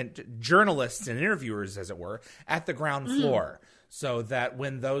entertainment journalists and interviewers, as it were, at the ground floor. So that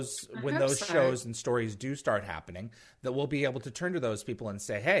when those so. shows and stories do start happening, that we'll be able to turn to those people and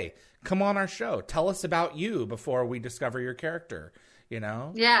say, "Hey, come on our show. Tell us about you before we discover your character." You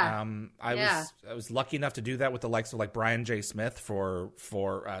know, Yeah. I was lucky enough to do that with the likes of like Brian J. Smith for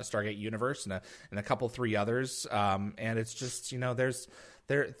Stargate Universe and a couple 3 others. And it's just, you know, there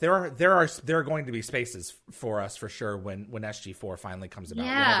are going to be spaces for us for sure when SG-4 finally comes about,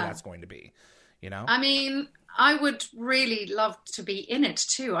 whenever that's going to be. You know, I mean, I would really love to be in it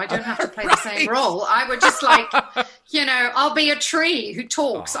too. I don't have to play the same role. I would just like, you know, I'll be a tree who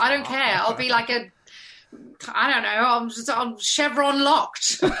talks. I don't care. I'll be like I don't know. I'm Chevron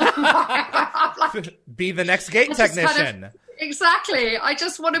locked. be the next gate technician. Exactly. I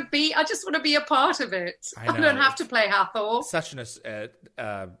just want to be a part of it. I don't have to play Hathor. Such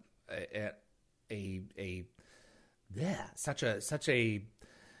such a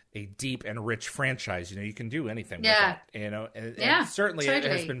deep and rich franchise. You know, you can do anything with it. You know, and certainly totally.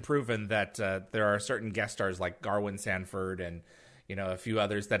 It has been proven that there are certain guest stars like Garwin Sanford and, you know, a few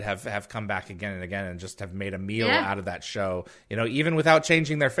others that have come back again and again and just have made a meal out of that show, you know, even without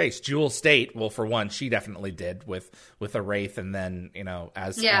changing their face. Jewel State, well, for one, she definitely did with a Wraith, and then, you know,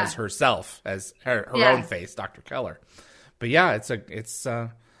 as herself, as her own face, Dr. Keller. But yeah, it's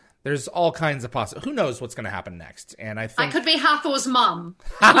there's all kinds of who knows what's going to happen next. And I think I could be Hathor's mum.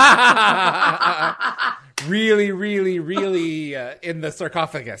 really, really, really in the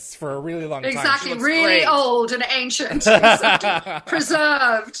sarcophagus for a really long time. Exactly, really great. Old and ancient. Exactly.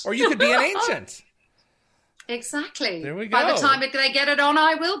 Preserved. Or you could be an ancient. Exactly. There we go. By the time they get it on,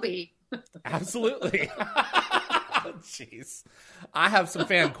 I will be. Absolutely. Jeez. I have some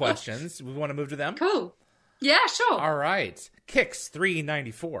fan questions. We want to move to them? Cool. Yeah, sure. All right. Kicks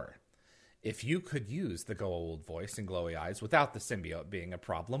 394. If you could use the Go Old voice and glowy eyes without the symbiote being a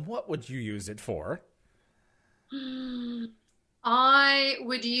problem, what would you use it for? I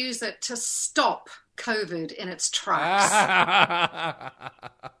would use it to stop COVID in its tracks.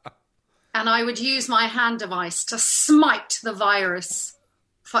 And I would use my hand device to smite the virus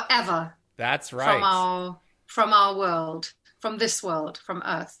forever. That's right. From our world, from this world, from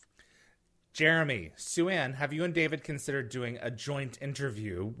Earth. Jeremy, Sue-Ann, have you and David considered doing a joint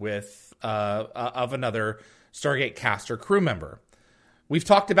interview with of another Stargate cast or crew member? We've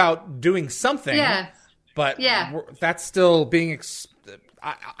talked about doing something, but that's still being.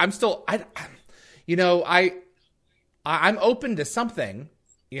 I'm open to something.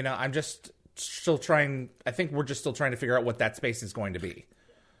 You know, I'm just still trying. I think we're just still trying to figure out what that space is going to be.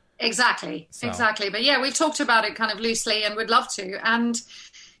 Exactly. But yeah, we've talked about it kind of loosely, and would love to. And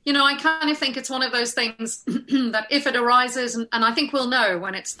you know, I kind of think it's one of those things that if it arises, and I think we'll know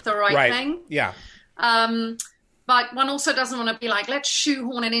when it's the right thing. Yeah. But one also doesn't want to be like, let's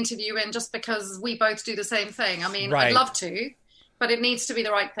shoehorn an interview in just because we both do the same thing. I mean, I'd love to, but it needs to be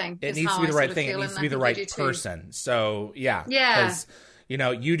the right thing. It needs to be the right thing. It needs to be the right person. So yeah. Because, you know,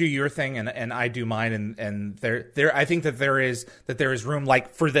 you do your thing and I do mine, and there I think that there is room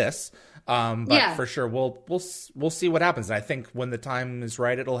like for this. But for sure, we'll see what happens. And I think when the time is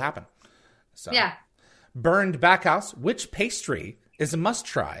right, it'll happen. So Burned Backhouse, which pastry is a must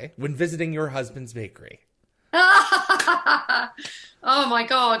try when visiting your husband's bakery? Oh my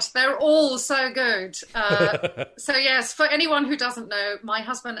God, they're all so good. So yes, for anyone who doesn't know, my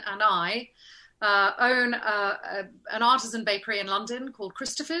husband and I own an artisan bakery in London called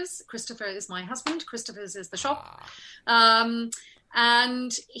Christopher's. Christopher is my husband. Christopher's is the shop.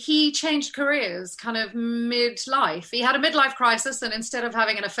 And he changed careers kind of midlife. He had a midlife crisis, and instead of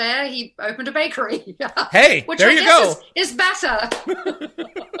having an affair, he opened a bakery. Hey, which there I you guess go. Is better.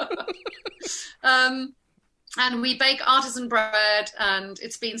 And we bake artisan bread, and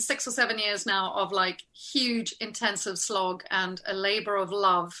it's been 6 or 7 years now of like huge intensive slog and a labor of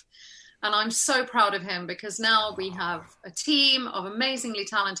love. And I'm so proud of him because now we have a team of amazingly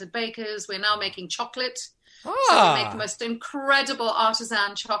talented bakers. We're now making chocolate. So we make the most incredible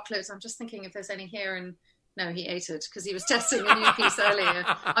artisan chocolates. I'm just thinking if there's any here. And no, he ate it because he was testing a new piece earlier.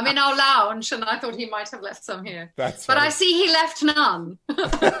 I'm in our lounge and I thought he might have left some here. But I see he left none.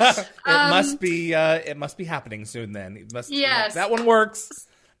 It must be happening soon then. Yes. That one works.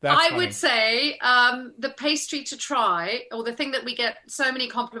 I would say the pastry to try, or the thing that we get so many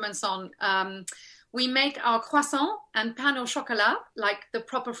compliments on, we make our croissant and pain au chocolat, like the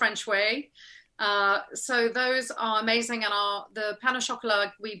proper French way. So those are amazing. And the pain au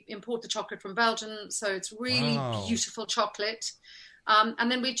chocolat, we import the chocolate from Belgium. So it's really beautiful chocolate. And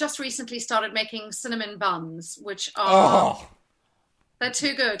then we just recently started making cinnamon buns, which are, they're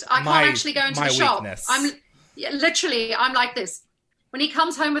too good. I can't actually go into the shop. I'm like this. When he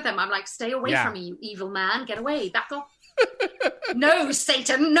comes home with them, I'm like, stay away from me, you evil man. Get away. Back off. No,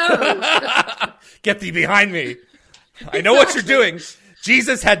 Satan, no. Get thee behind me. I know what you're doing.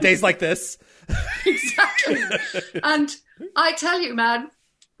 Jesus had days like this. Exactly. And I tell you, man,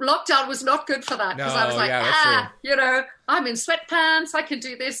 lockdown was not good for that. Because I was like, I'm in sweatpants. I can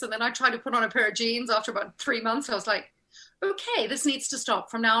do this. And then I tried to put on a pair of jeans after about 3 months. I was like, okay, this needs to stop.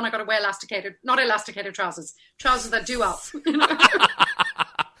 From now on, I got to wear not elasticated trousers that do up.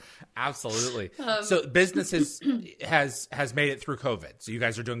 Absolutely. So business has made it through COVID. So you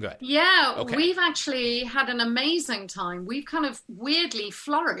guys are doing good. Yeah, okay. We've actually had an amazing time. We've kind of weirdly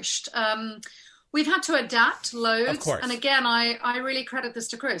flourished. We've had to adapt loads. Of course. And again, I really credit this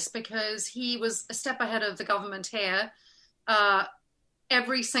to Chris because he was a step ahead of the government here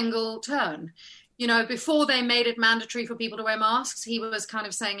every single turn. You know, before they made it mandatory for people to wear masks, he was kind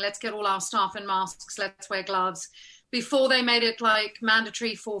of saying, let's get all our staff in masks, let's wear gloves. Before they made it like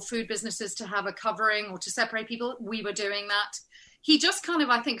mandatory for food businesses to have a covering or to separate people, we were doing that. He just kind of,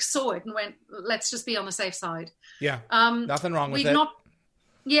 I think, saw it and went, let's just be on the safe side. Yeah, nothing wrong with it.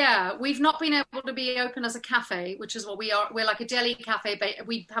 We've not been able to be open as a cafe, which is what we are. We're like a deli cafe.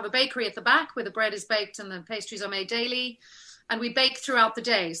 We have a bakery at the back where the bread is baked and the pastries are made daily. And we bake throughout the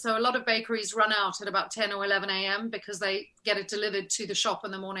day. So a lot of bakeries run out at about 10 or 11 a.m. because they get it delivered to the shop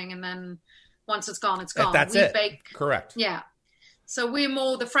in the morning. And then once it's gone, it's gone. That's it. Correct. Yeah. So we're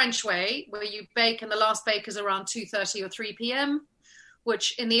more the French way where you bake and the last bake is around 2:30 or 3 p.m.,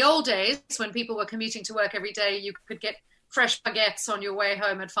 which in the old days when people were commuting to work every day, you could get fresh baguettes on your way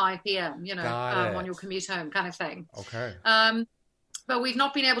home at 5 p.m., on your commute home kind of thing. Okay. But we've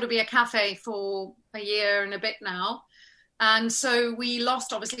not been able to be a cafe for a year and a bit now. And so we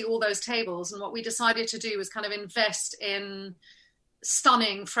lost, obviously, all those tables. And what we decided to do was kind of invest in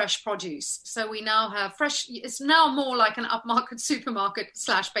stunning fresh produce. So we now have it's now more like an upmarket supermarket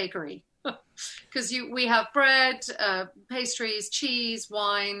 / bakery. Because we have bread, pastries, cheese,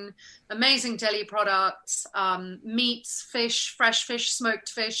 wine, amazing deli products, meats, fish, fresh fish, smoked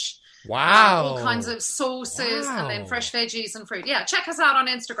fish. Wow. All kinds of sauces and then fresh veggies and fruit. Yeah, check us out on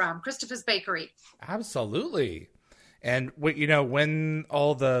Instagram, Christopher's Bakery. Absolutely. And when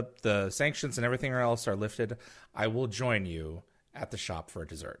all the sanctions and everything else are lifted, I will join you at the shop for a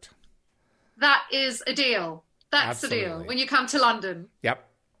dessert. That is a deal. That's Absolutely. The deal. When you come to London. Yep.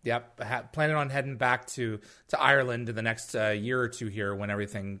 Planning on heading back to Ireland in the next year or two here when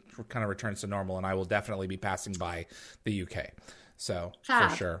everything kind of returns to normal, and I will definitely be passing by the UK. So Fab.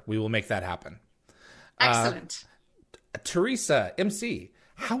 For sure, we will make that happen. Excellent. Teresa, MC,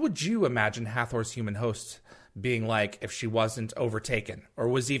 how would you imagine Hathor's human host being like if she wasn't overtaken or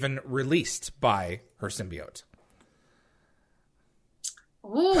was even released by her symbiote?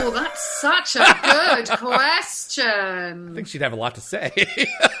 Oh, that's such a good question. I think she'd have a lot to say.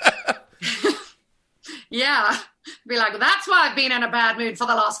 Yeah. Be like, that's why I've been in a bad mood for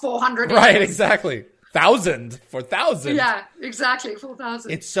the last 400 years. Right, exactly. 4,000. Yeah, exactly.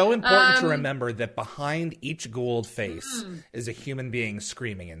 4,000. It's so important to remember that behind each Gould face is a human being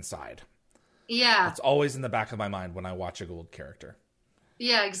screaming inside. Yeah. It's always in the back of my mind when I watch a Gould character.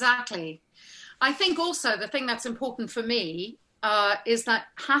 Yeah, exactly. I think also the thing that's important for me is that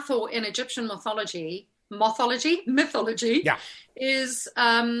Hathor in Egyptian mythology yeah. is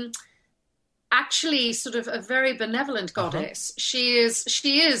actually sort of a very benevolent goddess. She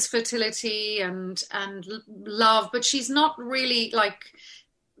is fertility and love, but she's not really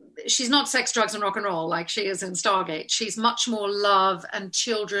she's not sex, drugs, and rock and roll like she is in Stargate. She's much more love and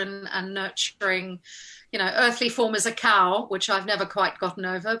children and nurturing. Earthly form is a cow, which I've never quite gotten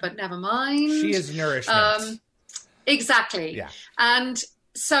over, but never mind. She is nourishment. Exactly. Yeah. And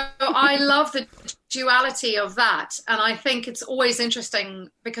so I love the duality of that. And I think it's always interesting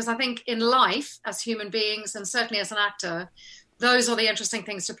because I think in life as human beings and certainly as an actor, those are the interesting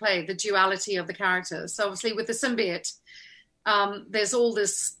things to play, the duality of the characters. So obviously with the symbiote, there's all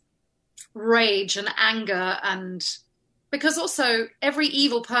this rage and anger, and because also every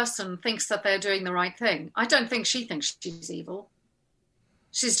evil person thinks that they're doing the right thing. I don't think she thinks she's evil.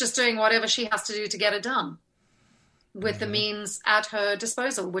 She's just doing whatever she has to do to get it done with the means at her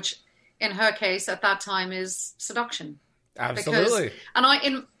disposal, which in her case at that time is seduction. Absolutely.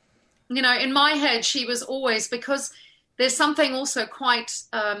 In my head, she was always, because there's something also quite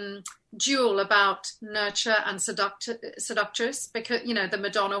dual about nurture and seductress, because, the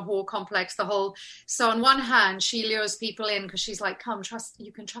Madonna whore complex, so on one hand, she lures people in because she's like, come,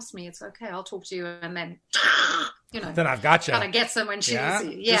 you can trust me. It's okay. I'll talk to you. And then, then I've got you. Kind of gets them when she's,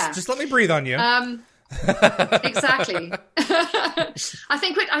 yeah. Just let me breathe on you. Exactly. I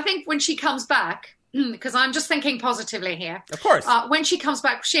think when she comes back, because I'm just thinking positively here. Of course. When she comes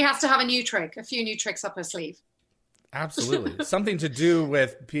back, she has to have a few new tricks up her sleeve. Absolutely. Something to do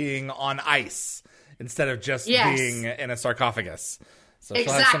with being on ice instead of just being in a sarcophagus. So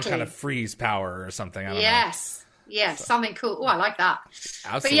she'll have some kind of freeze power or something. I don't know. Yes, something cool. Oh, I like that.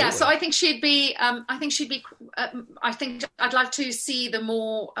 Absolutely. But yeah, so I think she'd be, I think I'd like to see the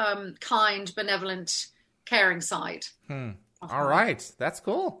more kind, benevolent, caring side. All right. That's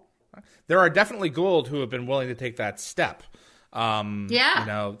cool. There are definitely Gould who have been willing to take that step.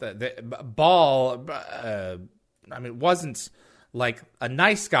 The Ball, wasn't like a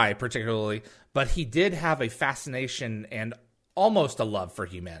nice guy particularly, but he did have a fascination and almost a love for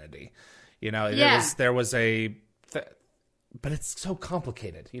humanity. There was but it's so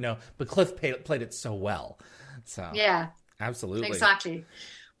complicated, but Cliff played it so well. So yeah, absolutely. Exactly.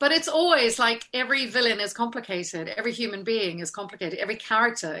 But it's always like every villain is complicated. Every human being is complicated. Every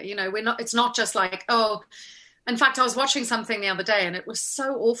character, it's not just like, oh, in fact, I was watching something the other day and it was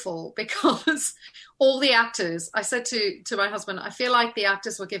so awful because all the actors, I said to my husband, I feel like the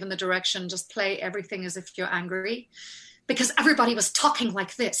actors were given the direction, just play everything as if you're angry. Because everybody was talking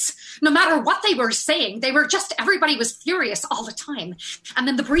like this. No matter what they were saying, everybody was furious all the time. And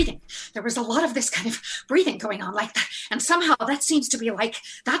then the breathing. There was a lot of this kind of breathing going on like that. And somehow that seems to be like,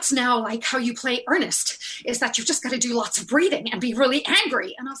 that's now like how you play Ernest, is that you've just got to do lots of breathing and be really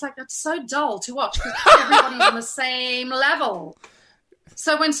angry. And I was like, that's so dull to watch because everybody's on the same level.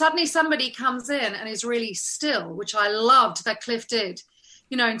 So when suddenly somebody comes in and is really still, which I loved that Cliff did,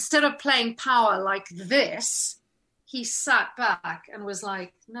 instead of playing power like this, he sat back and was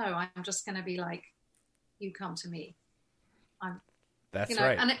like, no, I'm just going to be like, you come to me. That's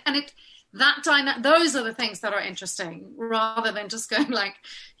right. Those are the things that are interesting rather than just going like,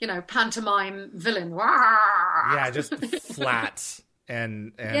 pantomime villain. Yeah, just flat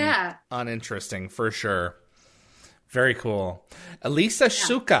and uninteresting for sure. Very cool. Elisa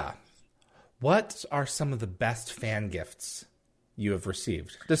Shuka, what are some of the best fan gifts you have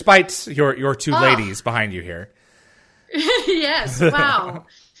received? Despite your two ladies behind you here. Yes, wow.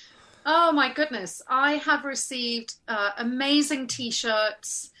 Oh my goodness. I have received amazing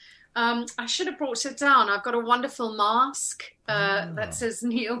t-shirts. I should have brought it down. I've got a wonderful mask that says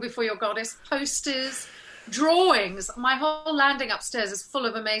kneel before your goddess, posters, drawings. My whole landing upstairs is full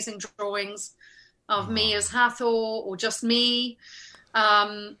of amazing drawings of me as Hathor or just me.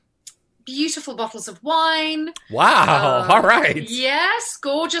 Beautiful bottles of wine. Wow. All right. Yes,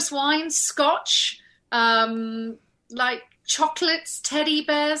 gorgeous wine, scotch, like chocolates, teddy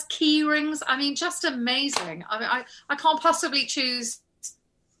bears, key rings. I mean, just amazing. I can't possibly choose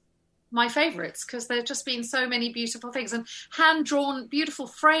my favorites because there've just been so many beautiful things and hand-drawn beautiful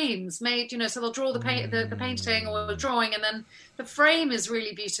frames made, so they'll draw the painting or the drawing and then the frame is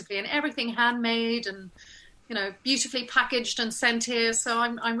really beautifully and everything handmade and, beautifully packaged and sent here. So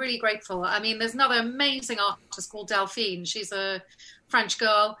I'm really grateful. I mean, there's another amazing artist called Delphine. She's a French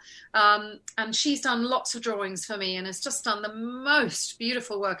girl, and she's done lots of drawings for me and has just done the most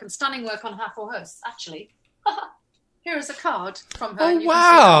beautiful work and stunning work on Hathor Hurst, actually. Here is a card from her. Oh,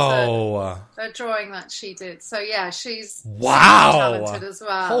 wow. A drawing that she did. So, yeah, she's so talented as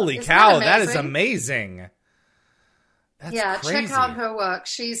well. Holy cow, that is amazing. That's crazy. Check out her work.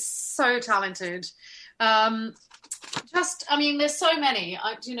 She's so talented. There's so many.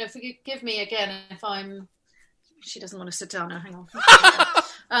 Forgive me again if I'm... She doesn't want to sit down now. Hang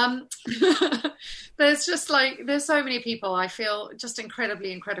on. There's so many people. I feel just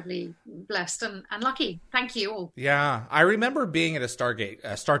incredibly, incredibly blessed and lucky. Thank you all. Yeah. I remember being at a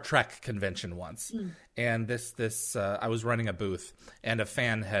Star Trek convention once. And this I was running a booth and a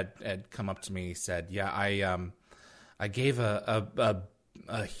fan had come up to me, said, yeah, I gave a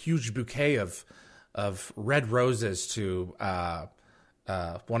huge bouquet of red roses to,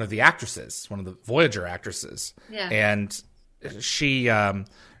 one of the actresses, one of the Voyager actresses. Yeah. And she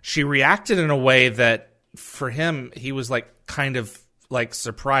reacted in a way that for him, he was like kind of like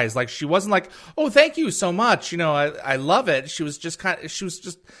surprised. Like she wasn't like, "Oh, thank you so much. I love it." She was just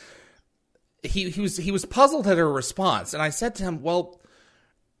he was puzzled at her response. And I said to him, "Well,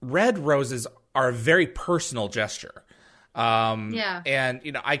 red roses are a very personal gesture." And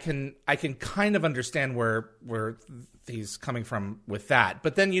I can kind of understand where he's coming from with that.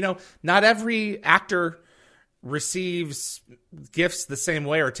 But then, not every actor receives gifts the same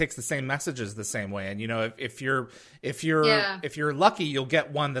way or takes the same messages the same way. And if you're lucky, you'll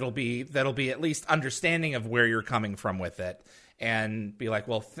get one that'll be at least understanding of where you're coming from with it and be like,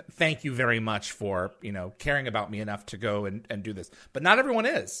 well, thank you very much for caring about me enough to go and do this. But not everyone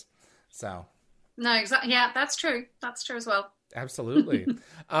is. So no, exactly. Yeah, that's true as well. Absolutely.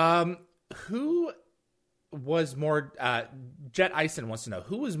 Who was more Jet Eisen wants to know,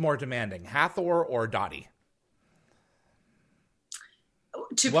 who was more demanding, Hathor or Dottie?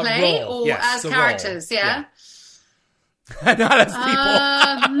 To What play role? or Yes, as characters, role. yeah. Not as people.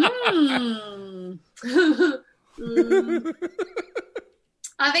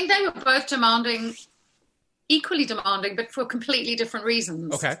 I think they were both equally demanding, but for completely different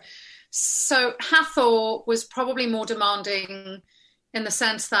reasons. Okay. So Hathor was probably more demanding in the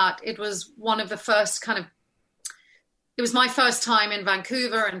sense that it was one of the first it was my first time in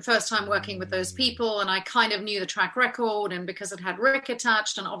Vancouver and first time working with those people, and I kind of knew the track record, and because it had Rick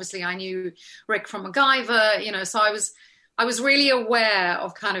attached, and obviously I knew Rick from MacGyver, so I was really aware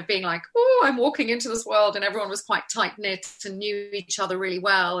of kind of being like, oh, I'm walking into this world, and everyone was quite tight-knit and knew each other really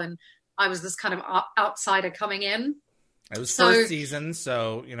well, and I was this kind of outsider coming in. It was first season,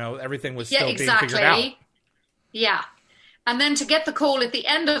 so, everything was still being figured out. Yeah. And then to get the call at the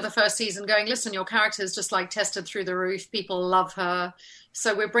end of the first season going, listen, your character is just like tested through the roof. People love her.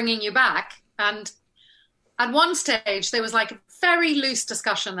 So we're bringing you back. And at one stage, there was like a very loose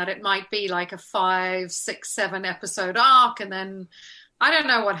discussion that it might be like a 5, 6, 7 episode arc. And then I don't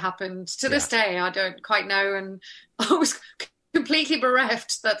know what happened. To this day, I don't quite know. And I was completely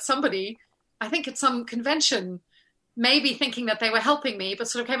bereft that somebody, I think at some convention, maybe thinking that they were helping me, but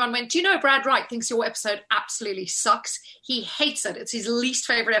sort of came on and went, do you know Brad Wright thinks your episode absolutely sucks? He hates it. It's his least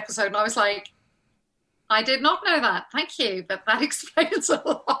favorite episode. And I was like, I did not know that. Thank you. But that explains a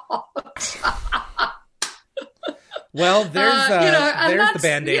lot. Well, there's the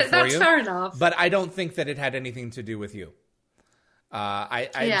Band-Aid for that's you. Fair enough. But I don't think that it had anything to do with you. In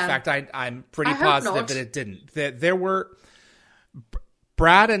fact, I'm pretty positive that it didn't. There were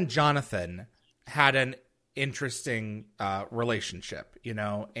Brad and Jonathan had an interesting relationship,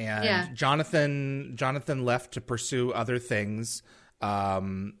 and Jonathan left to pursue other things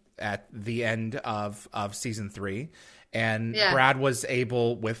at the end of season 3, and Brad was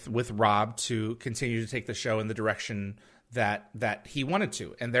able with Rob to continue to take the show in the direction that he wanted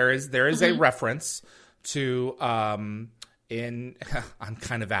to. And there is a reference to I'm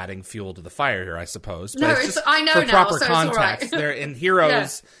kind of adding fuel to the fire here, I suppose. But it's just I know for now, proper so context. it's all right. They're in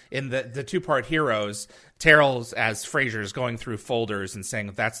Heroes, in the 2-part Heroes, Terrell's as Frasier's going through folders and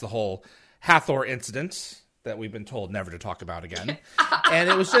saying that's the whole Hathor incident that we've been told never to talk about again. And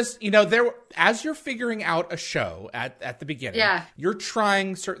it was just, as you're figuring out a show at the beginning, you're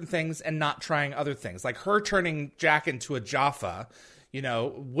trying certain things and not trying other things. Like her turning Jack into a Jaffa,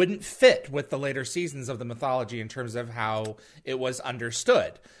 wouldn't fit with the later seasons of the mythology in terms of how it was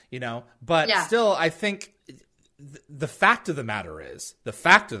understood, But still, I think the fact of the matter is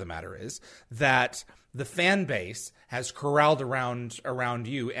that the fan base has corralled around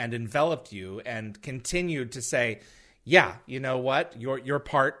you and enveloped you and continued to say, yeah, you know what? Your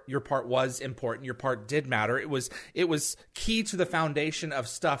part was important. Your part did matter. It was key to the foundation of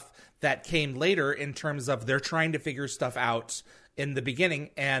stuff that came later in terms of they're trying to figure stuff out in the beginning.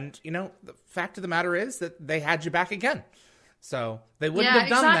 And, the fact of the matter is that they had you back again. So they wouldn't have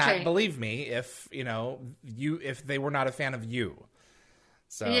done that, believe me, if they were not a fan of you.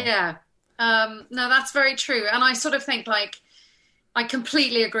 So no, that's very true. And I sort of think I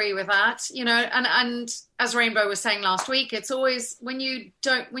completely agree with that, and as Rainbow was saying last week, it's always when you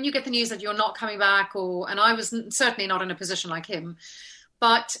get the news that you're not coming back, and I was certainly not in a position like him,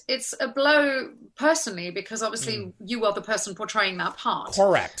 but it's a blow personally, because obviously you are the person portraying that part.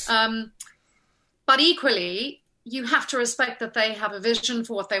 Correct. But equally, you have to respect that they have a vision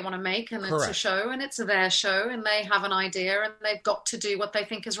for what they want to make, and Correct. It's a show, and it's their show, and they have an idea, and they've got to do what they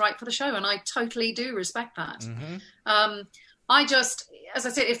think is right for the show, and I totally do respect that. Mm-hmm. I just, as I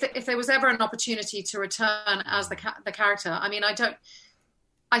said, if there was ever an opportunity to return as the character,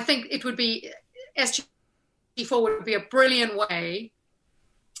 I think it would be SG-4 would be a brilliant way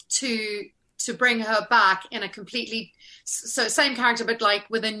to to bring her back in a completely, so same character, but like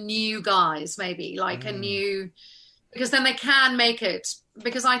with a new guise, maybe like a new, because then they can make it,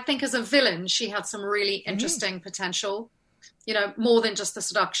 because I think as a villain, she had some really interesting potential, you know, more than just the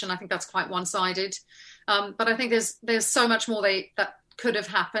seduction. I think that's quite one-sided. But I think there's so much more that could have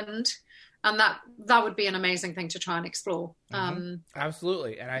happened. And that would be an amazing thing to try and explore.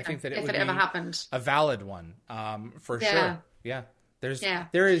 Absolutely. And I think that if it ever happened, a valid one, for sure. Yeah.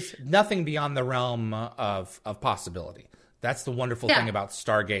 There is nothing beyond the realm of possibility. That's the wonderful thing about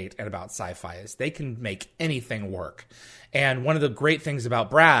Stargate and about sci-fi, is they can make anything work. And one of the great things about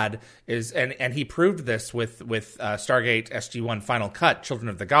Brad is, and he proved this with Stargate SG-1 Final Cut, Children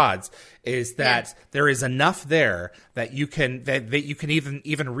of the Gods, is that there is enough there that you can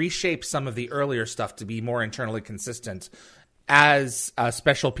even reshape some of the earlier stuff to be more internally consistent as a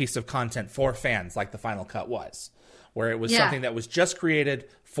special piece of content for fans, like the Final Cut was, where it was something that was just created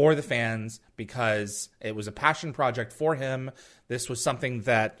for the fans because it was a passion project for him. This was something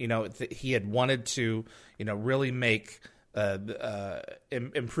that, you know, he had wanted to, you know, really make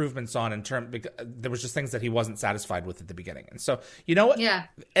improvements on because there was just things that he wasn't satisfied with at the beginning. And so, you know what? Yeah.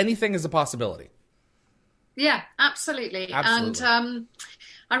 Anything is a possibility. Yeah, absolutely. And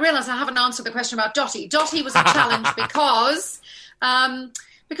I realize I haven't answered the question about Dottie. Dottie was a challenge because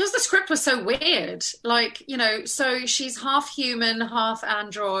the script was so weird. Like, you know, so she's half human, half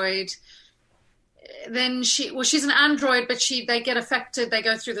android. Then she's an android, but they get affected. They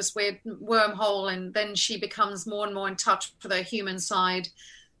go through this weird wormhole, and then she becomes more and more in touch with her human side.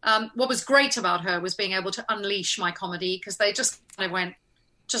 What was great about her was being able to unleash my comedy, because they just kind of went,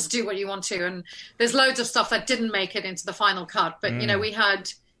 just do what you want to. And there's loads of stuff that didn't make it into the final cut, but you know,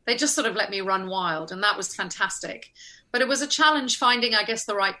 they just sort of let me run wild, and that was fantastic. But it was a challenge finding, I guess,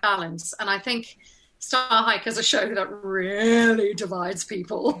 the right balance. And I think Star Hike is a show that really divides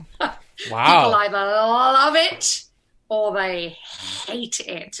people. Wow. People either love it or they hate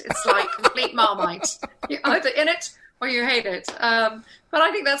it. It's like complete Marmite. You're either in it or you hate it. But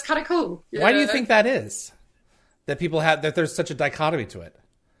I think that's kind of cool. Why do you think that is? That that there's such a dichotomy to it?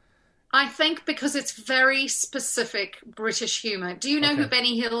 I think because it's very specific British humor. Do you know who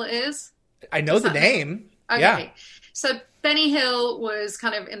Benny Hill is? I know the name. Okay. Yeah. So Benny Hill was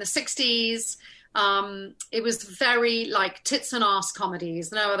kind of in the 60s. It was very like tits and ass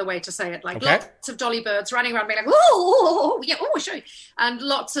comedies, no other way to say it. Like lots of dolly birds running around being like, oh, yeah, oh, show you. And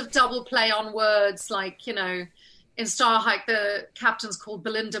lots of double play on words, like, you know, in Star Hike, the captain's called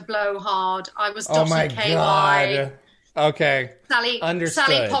Belinda Blowhard. I was Dottie KY. God. Okay. Understood.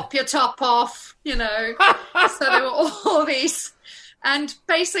 Sally, pop your top off, you know. So there were all these. And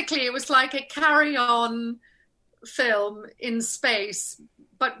basically it was like a carry-on film in space.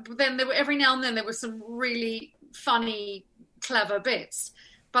 But then every now and then there were some really funny, clever bits.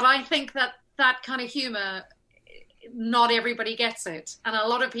 But I think that kind of humor, not everybody gets it. And a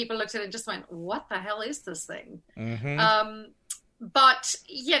lot of people looked at it and just went, what the hell is this thing? Mm-hmm. But,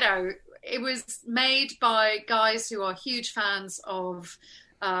 you know, it was made by guys who are huge fans of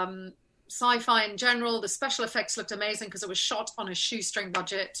sci-fi in general. The special effects looked amazing because it was shot on a shoestring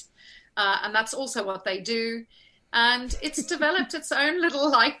budget. And that's also what they do. And it's developed its own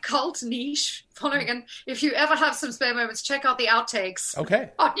little like cult niche following. And if you ever have some spare moments, check out the outtakes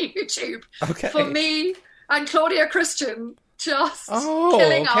on YouTube. For me and Claudia Christian just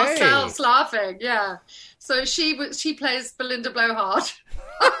killing ourselves laughing. Yeah. So she plays Belinda Blowhard.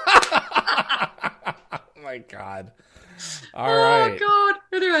 Oh my God. All right. Oh God.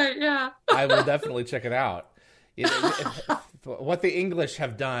 Anyway, yeah. I will definitely check it out. What the English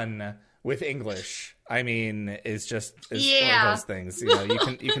have done with English, I mean, is one of those things. You know,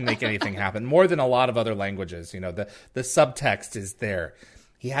 you can make anything happen more than a lot of other languages. You know, the subtext is there.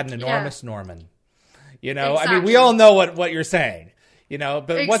 He had an enormous Norman. You know, I mean, we all know what you're saying. You know,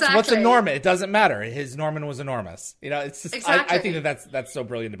 but what's a Norman? It doesn't matter. His Norman was enormous. You know, it's just I think that's so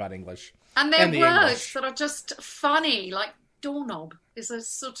brilliant about English. And there are words that are just funny, like doorknob is a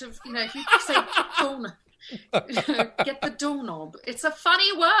sort of, you know, if you say doorknob. Get the doorknob. It's a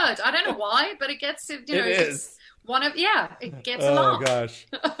funny word. I don't know why, but it gets it. You know, it's one of it gets a laugh. Oh gosh.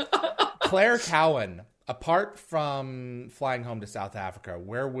 Claire Cowan. Apart from flying home to South Africa,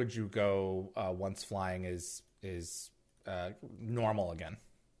 where would you go once flying is normal again?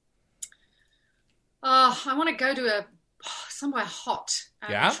 I want to go to somewhere hot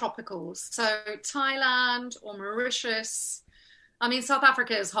and tropical. So Thailand or Mauritius. I mean, South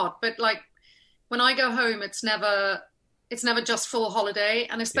Africa is hot, but like, when I go home, it's never just full holiday.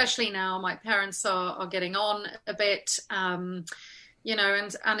 And especially now, my parents are getting on a bit, you know,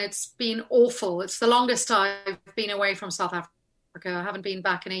 and it's been awful. It's the longest I've been away from South Africa Africa. I haven't been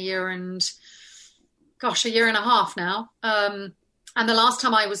back in a year and a half now. And the last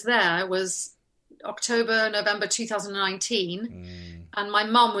time I was there was November 2019. And my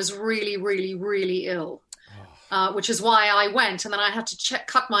mum was really, really, really ill, which is why I went. And then I had to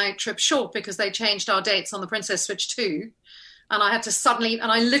cut my trip short because they changed our dates on the Princess Switch 2. And I had to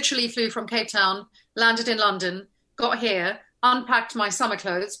and I literally flew from Cape Town, landed in London, got here, unpacked my summer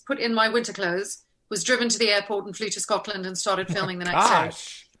clothes, put in my winter clothes, was driven to the airport and flew to Scotland and started filming the next day.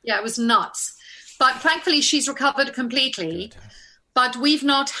 Yeah, it was nuts. But thankfully, she's recovered completely. Good. But we've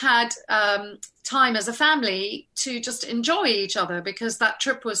not had time as a family to just enjoy each other because that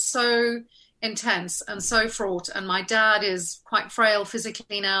trip was so intense and so fraught. And my dad is quite frail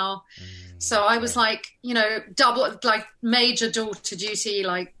physically now. So I was like, double, like major daughter duty,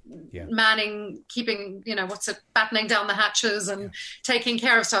 like manning, keeping, battening down the hatches and taking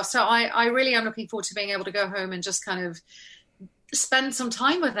care of stuff. So I really am looking forward to being able to go home and just kind of spend some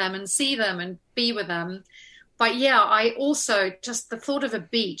time with them and see them and be with them. But yeah, I also just the thought of a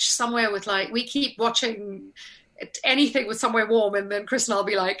beach somewhere with we keep watching anything with somewhere warm, and then Chris and I'll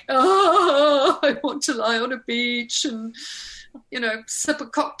be like, oh, I want to lie on a beach and, sip a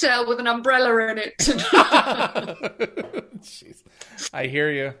cocktail with an umbrella in it. Jeez. I hear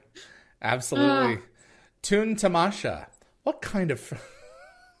you. Absolutely. Tune Tamasha. What kind of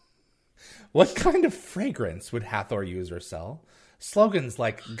fragrance would Hathor use or sell? Slogans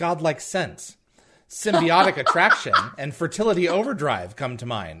like godlike scent, symbiotic attraction, and fertility overdrive come to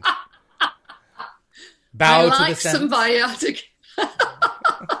mind. Bow to the scent. Symbiotic.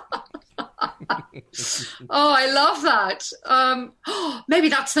 Oh, I love that. Maybe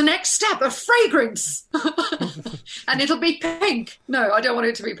that's the next step, a fragrance. And it'll be pink. No, I don't want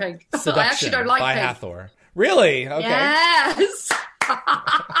it to be pink. Seduction I actually don't like by pink. Hathor. Really? Okay. Yes.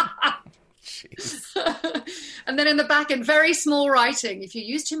 And then in the back, in very small writing, if you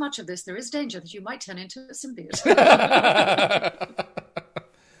use too much of this, there is danger that you might turn into a symbiote.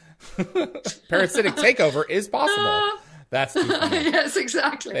 Parasitic takeover is possible. That's too funny. Yes,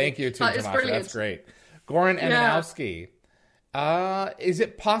 exactly. Thank you, Tune Tamasha. That's great. Goran Ananowski. Is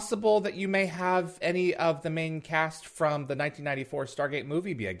it possible that you may have any of the main cast from the 1994 Stargate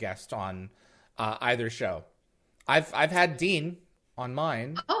movie be a guest on either show? I've had Dean on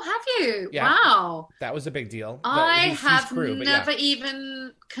mine. Oh, have you? Yeah. Wow. That was a big deal. I have never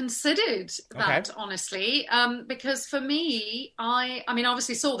even considered that, honestly, because for me, I mean,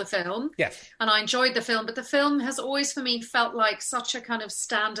 obviously saw the film. Yes. And I enjoyed the film, but the film has always, for me, felt like such a kind of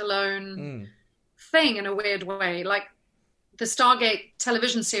standalone thing in a weird way. Like the Stargate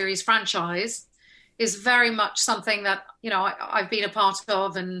television series franchise is very much something that, I've been a part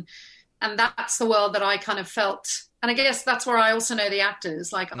of, and that's the world that I kind of felt. And I guess that's where I also know the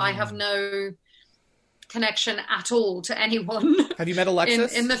actors. Like, I have no connection at all to anyone. Have you met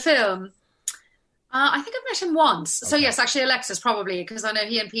Alexis? In the film. I think I've met him once. Okay. So, yes, actually, Alexis, probably, because I know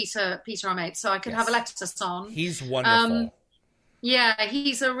he and Peter are mates. So I could have Alexis on. He's wonderful. Yeah,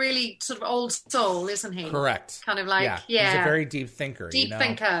 he's a really sort of old soul, isn't he? Correct. Kind of like, He's a very deep thinker. Deep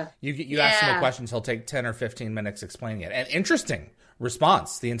thinker. You ask him a question, he'll take 10 or 15 minutes explaining it. And interesting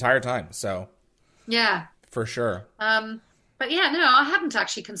response the entire time. So, yeah. For sure. But yeah, no, I hadn't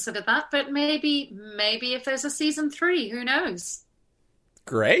actually considered that. But maybe if there's a season 3, who knows?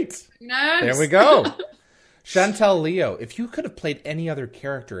 Great. Who knows? There we go. Chantel Leo, if you could have played any other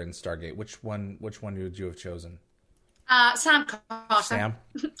character in Stargate, which one would you have chosen? Sam Carter. Sam.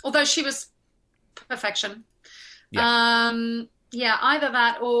 Although she was perfection. Yeah. Either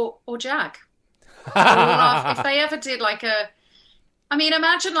that or Jack. If they ever did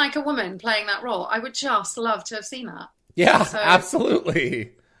imagine like a woman playing that role. I would just love to have seen that. Yeah,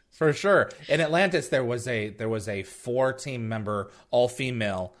 absolutely. For sure. In Atlantis, there was a 4-team member,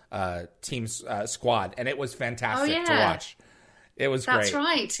 all-female team squad, and it was fantastic to watch. It was great. That's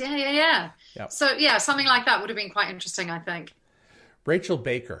right. Yeah. Yep. So, yeah, something like that would have been quite interesting, I think. Rachel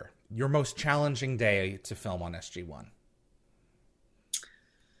Baker, your most challenging day to film on SG-1?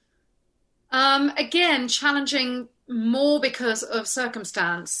 Again, challenging more because of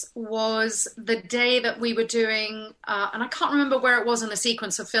circumstance was the day that we were doing, and I can't remember where it was in the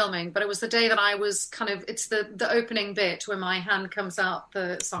sequence of filming, but it was the day that I was it's the opening bit where my hand comes out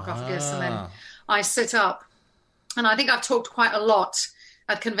the sarcophagus and then I sit up. And I think I've talked quite a lot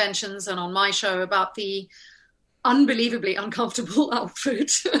at conventions and on my show about the unbelievably uncomfortable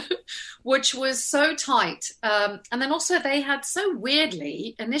outfit, which was so tight. And then also they had so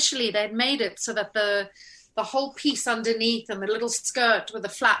weirdly, initially they'd made it so that the whole piece underneath and the little skirt with the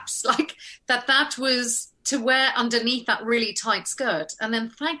flaps, like that was to wear underneath that really tight skirt. And then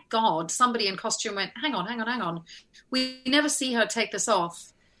thank God somebody in costume went, hang on. We never see her take this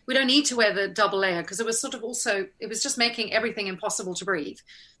off. We don't need to wear the double layer, because it was sort of also, it was just making everything impossible to breathe.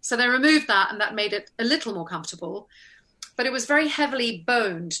 So they removed that, and that made it a little more comfortable. But it was very heavily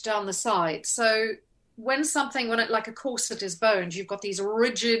boned down the side. So when like a corset is boned, you've got these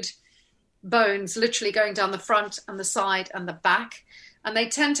rigid bones literally going down the front and the side and the back. And they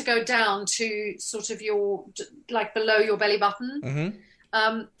tend to go down to sort of like below your belly button.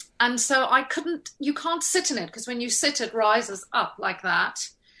 Mm-hmm. And so you can't sit in it, because when you sit, it rises up like that.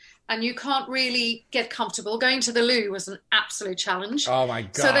 And you can't really get comfortable. Going to the loo was an absolute challenge. Oh my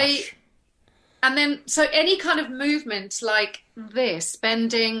gosh. So any kind of movement like this,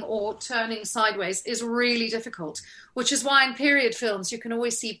 bending or turning sideways, is really difficult, which is why in period films, you can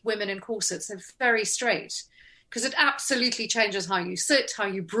always see women in corsets. They're very straight, because it absolutely changes how you sit, how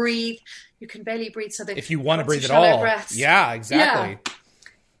you breathe. You can barely breathe. So if you want to breathe at all. Breaths. Yeah, exactly. Yeah.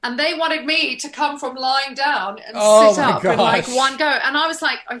 And they wanted me to come from lying down and sit up in like one go. And I was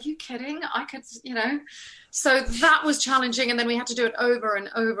like, are you kidding? I could, So that was challenging. And then we had to do it over and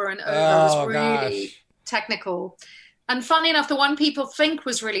over and over. It was really technical. And funny enough, the one people think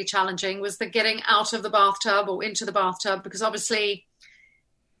was really challenging was the getting out of the bathtub or into the bathtub, because obviously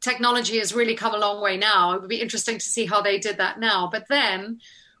technology has really come a long way now. It would be interesting to see how they did that now. But then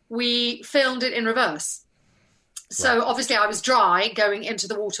we filmed it in reverse. So obviously I was dry going into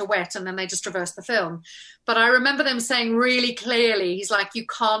the water wet, and then they just reversed the film. But I remember them saying really clearly, he's like, you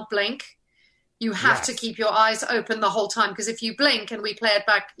can't blink. You have to keep your eyes open the whole time, because if you blink and we play it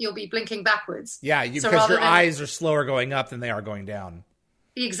back, you'll be blinking backwards. Yeah, because your eyes are slower going up than they are going down.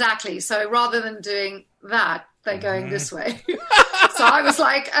 Exactly. So rather than doing that, they're going this way. So I was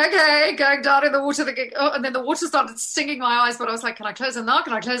like, okay, going down in the water. And then the water started stinging my eyes. But I was like, can I close them now?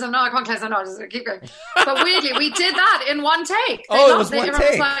 Can I close them now? I can't close them now. Just keep going. But weirdly, we did that in one take. It was one take.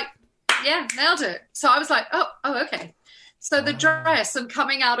 Everyone was like, yeah, nailed it. So I was like, oh, okay. So the dress and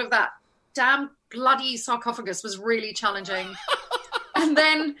coming out of that damn bloody sarcophagus was really challenging. And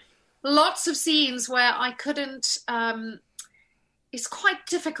then lots of scenes where I couldn't... it's quite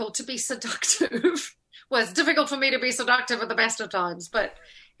difficult to be seductive. Well, it's difficult for me to be seductive at the best of times, but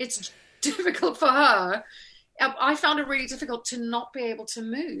it's difficult for her. I found it really difficult to not be able to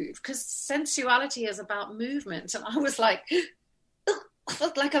move, because sensuality is about movement. And I was like, I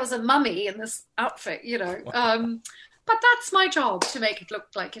felt like I was a mummy in this outfit, But that's my job, to make it look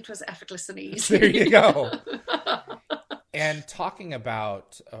like it was effortless and easy. There you go. And talking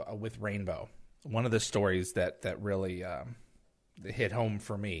about with Rainbow, one of the stories that really hit home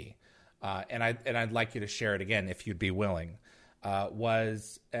for me, and I'd like you to share it again if you'd be willing,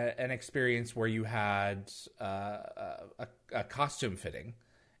 was an experience where you had a costume fitting,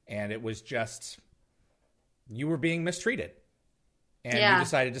 and it was just you were being mistreated, and you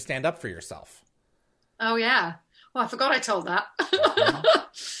decided to stand up for yourself. Oh yeah. Well, I forgot I told that.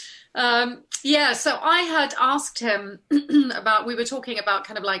 So I had asked him we were talking about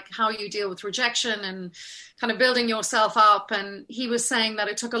kind of like how you deal with rejection and kind of building yourself up. And he was saying that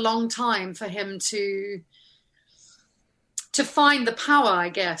it took a long time for him to find the power, I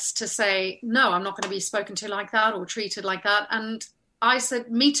guess, to say, no, I'm not going to be spoken to like that or treated like that. And I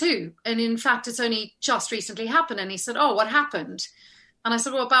said, me too. And in fact, it's only just recently happened. And he said, oh, what happened? And I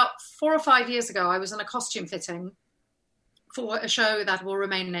said, well, about 4 or 5 years ago, I was in a costume fitting for a show that will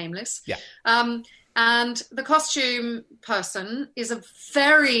remain nameless. Yeah. And the costume person is a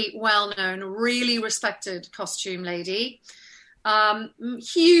very well-known, really respected costume lady.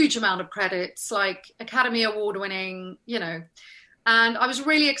 Huge amount of credits, like Academy Award winning, And I was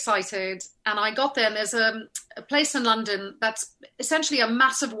really excited. And I got there, and there's a place in London that's essentially a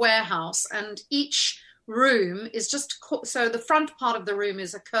massive warehouse. And each room is so the front part of the room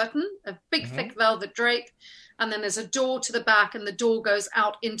is a curtain, a big thick velvet drape, and then there's a door to the back, and the door goes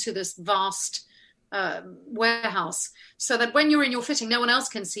out into this vast warehouse, so that when you're in your fitting, no one else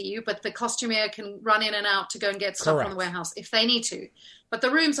can see you, but the costumier can run in and out to go and get stuff from the warehouse if they need to. But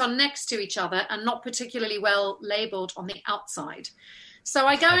the rooms are next to each other and not particularly well labeled on the outside. So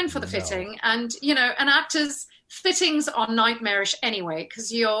I go in for the fitting, and an actor's fittings are nightmarish anyway,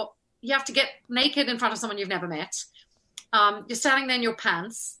 because you have to get naked in front of someone you've never met. You're standing there in your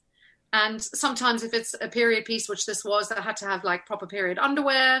pants. And sometimes if it's a period piece, which this was, I had to have like proper period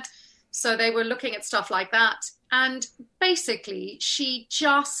underwear. So they were looking at stuff like that. And basically, she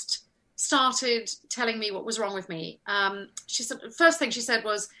just started telling me what was wrong with me. She said, the first thing she said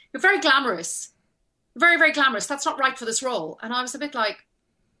was, you're very glamorous. Very, very glamorous. That's not right for this role. And I was a bit like,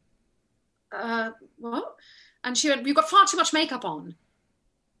 what? And she went, you've got far too much makeup on.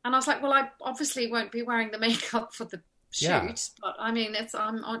 And I was like, well, I obviously won't be wearing the makeup for the shoot, Yeah. but I mean, it's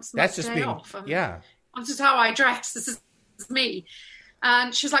That's my just day being, off. yeah. This is how I dress. This is me.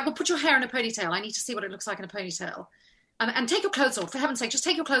 And she was like, well, put your hair in a ponytail. I need to see what it looks like in a ponytail. And take your clothes off. For heaven's sake, just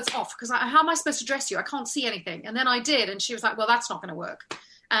take your clothes off. Because how am I supposed to dress you? I can't see anything. And then I did. And she was like, well, that's not going to work.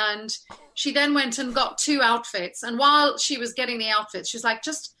 And she then went and got 2 outfits. And while she was getting the outfits, she was like,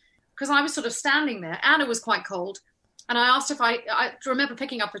 just because I was sort of standing there and it was quite cold. And I asked if I remember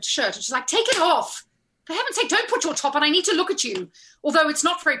picking up a shirt. And she's like, take it off. For heaven's sake, don't put your top on. I need to look at you. Although it's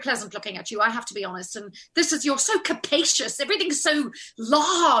not very pleasant looking at you, I have to be honest. And you're so capacious. Everything's so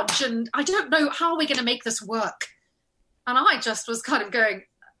large. And I don't know, how are we going to make this work? And I just was kind of going,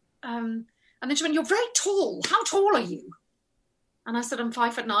 and then she went, you're very tall. How tall are you? And I said, I'm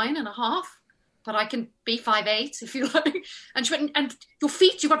 5'9.5", but I can be 5'8" if you like. And she went, and your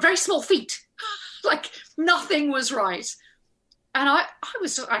feet, you've got very small feet. Like nothing was right. And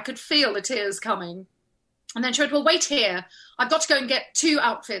I could feel the tears coming. And then she went, well, wait here. I've got to go and get 2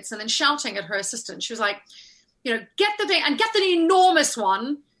 outfits. And then shouting at her assistant, she was like, get the thing and get the enormous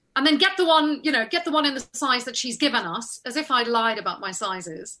one. And then get the one in the size that she's given us, as if I'd lied about my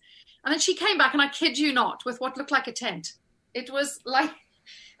sizes. And then she came back, and I kid you not, with what looked like a tent. It was like,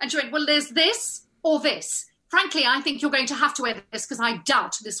 and she went, well, there's this or this. Frankly, I think you're going to have to wear this because I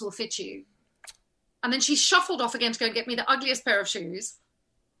doubt this will fit you. And then she shuffled off again to go and get me the ugliest pair of shoes.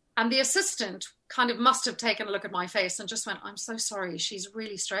 And the assistant kind of must have taken a look at my face and just went, I'm so sorry. She's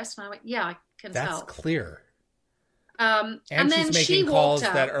really stressed. And I went, yeah, I can tell. That's clear. And she's then making calls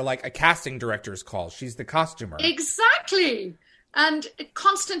that are like a casting director's call. She's the costumer. Exactly. And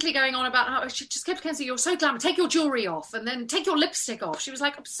constantly going on about how she just kept saying, you're so glamorous, take your jewelry off and then take your lipstick off. She was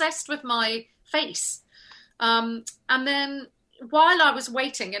like obsessed with my face. And then while I was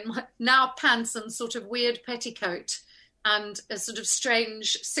waiting in my now pants and sort of weird petticoat and a sort of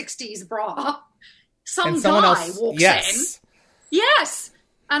strange 60s bra, some guy walks in. Yes.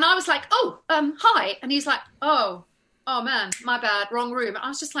 And I was like, hi. And he's like, oh man, my bad, wrong room. And I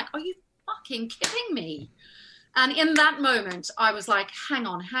was just like, are you fucking kidding me? And in that moment, I was like, hang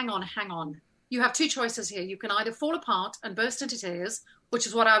on. You have 2 choices here. You can either fall apart and burst into tears, which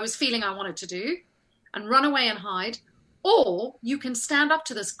is what I was feeling I wanted to do, and run away and hide, or you can stand up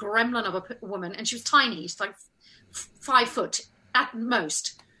to this gremlin of a woman, and she was tiny, she's like 5 foot at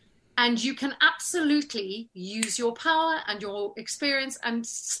most, and you can absolutely use your power and your experience and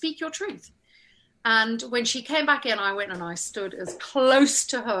speak your truth. And when she came back in, I went and I stood as close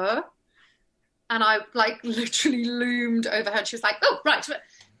to her. And I like literally loomed over her. And she was like, oh, right.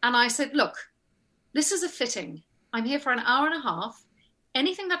 And I said, look, this is a fitting. I'm here for an hour and a half.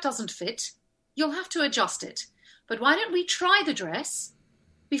 Anything that doesn't fit, you'll have to adjust it. But why don't we try the dress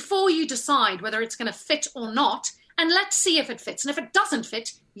before you decide whether it's going to fit or not? And let's see if it fits. And if it doesn't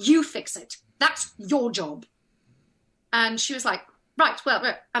fit, you fix it. That's your job. And she was like, right,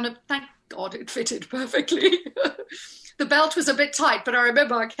 well, and thank God it fitted perfectly. The belt was a bit tight, but I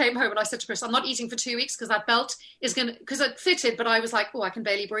remember I came home and I said to Chris, I'm not eating for 2 weeks because that belt is going to, because it fitted, but I was like, I can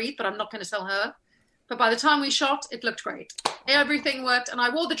barely breathe, but I'm not going to tell her. But by the time we shot, it looked great. Everything worked. And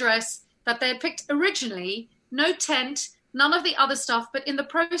I wore the dress that they had picked originally, no tent, none of the other stuff, but in the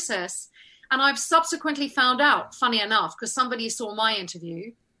process. And I've subsequently found out, funny enough, because somebody saw my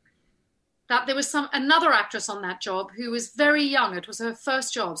interview, that there was another actress on that job who was very young. It was her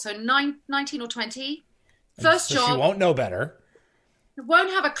first job. So 19 or 20. First job. She won't know better. Won't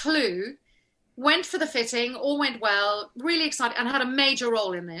have a clue. Went for the fitting. All went well. Really excited. And had a major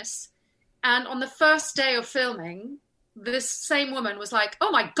role in this. And on the first day of filming, this same woman was like,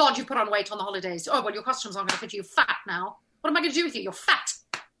 oh my God, you put on weight on the holidays. Oh, well, your costumes aren't going to fit you. You're fat now. What am I going to do with you? You're fat.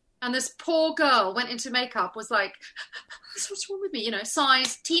 And this poor girl went into makeup, was like, what's wrong with me?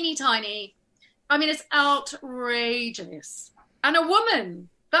 Size, teeny tiny. I mean, it's outrageous. And a woman.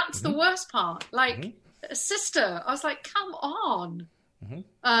 That's the worst part. Like, a sister. I was like, come on.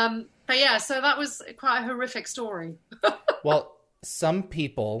 But yeah, so that was quite a horrific story. Well, some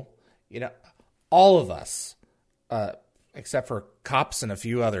people, all of us, except for cops and a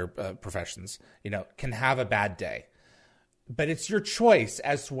few other professions, can have a bad day. But it's your choice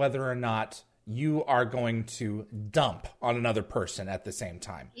as to whether or not you are going to dump on another person at the same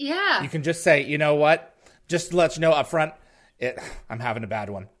time. Yeah. You can just say, you know what? Just to let you know up front, I'm having a bad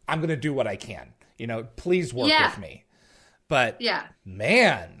one. I'm going to do what I can. Please work with me. But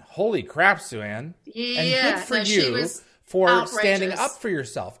man, holy crap, Sue-Ann. Yeah. And good for you for outrageous. Standing up for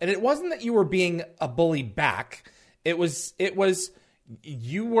yourself. And it wasn't that you were being a bully back. It was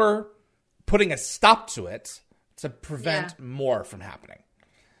you were putting a stop to it to prevent more from happening.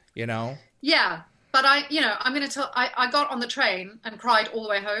 Yeah. But I'm going to tell, I got on the train and cried all the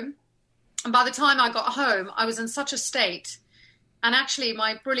way home. And by the time I got home, I was in such a state. And actually,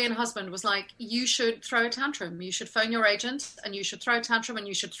 my brilliant husband was like, you should throw a tantrum. You should phone your agent and you should throw a tantrum and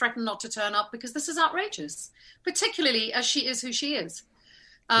you should threaten not to turn up because this is outrageous, particularly as she is who she is.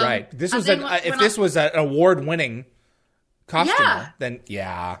 Right. This was if this was an award-winning costumer, then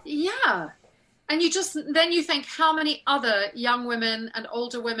yeah. Yeah. And then you think how many other young women and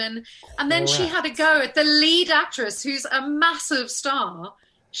older women, and then she had a go at the lead actress who's a massive star.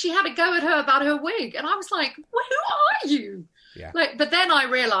 She had a go at her about her wig. And I was like, well, who are you? Yeah. But then I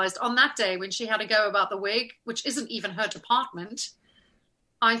realized on that day when she had a go about the wig, which isn't even her department,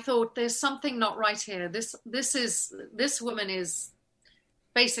 I thought there's something not right here. This woman is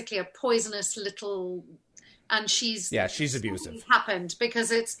basically a poisonous little, and she's abusive. Happened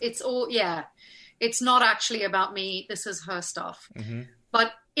because it's all it's not actually about me. This is her stuff. Mm-hmm.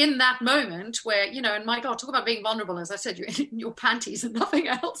 But in that moment where, and my God, talk about being vulnerable. As I said, you're in your panties and nothing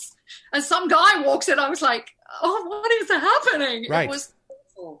else. And some guy walks in, I was like, oh, what is happening? Right. It was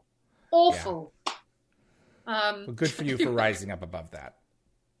awful. Yeah. Well, good for you for rising up above that.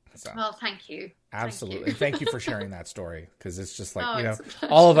 So. Well, thank you. Absolutely. Thank you for sharing that story. Because it's just like,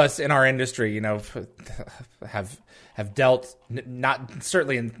 all of us in our industry, have dealt, not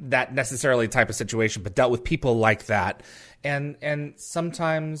certainly in that necessarily type of situation, but dealt with people like that. And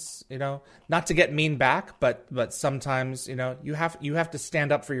sometimes, not to get mean back, but sometimes, you have to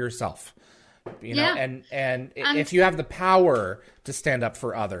stand up for yourself, and if you have the power to stand up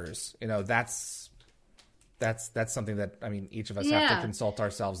for others, that's something that, each of us have to consult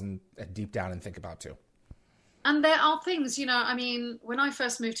ourselves and deep down and think about too. And there are things, when I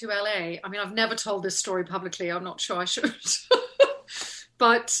first moved to LA, I've never told this story publicly. I'm not sure I should.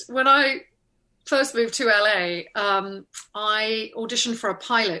 But when I first moved to LA, I auditioned for a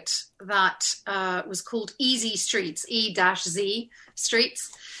pilot that was called Easy Streets, E-Z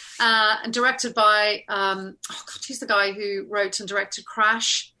Streets, and directed by, he's the guy who wrote and directed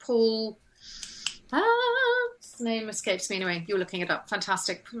Crash, Paul. His name escapes me anyway. You're looking it up.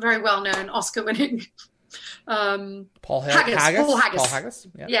 Fantastic. Very well known, Oscar winning. Paul Haggis.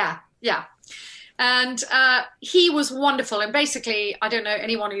 Yeah. And he was wonderful. And basically, I don't know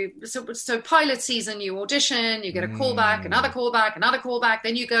anyone who. So pilot season, you audition, you get a callback, another callback.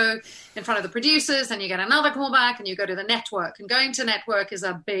 Then you go in front of the producers, then you get another callback, and you go to the network. And going to network is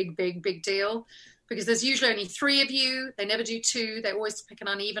a big, big, big deal because there's usually only 3 of you. They never do 2. They always pick an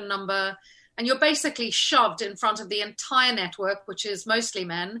uneven number. And you're basically shoved in front of the entire network, which is mostly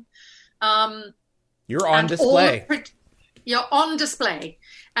men. You're on display. You're on display.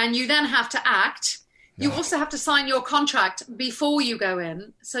 And you then have to act. You also have to sign your contract before you go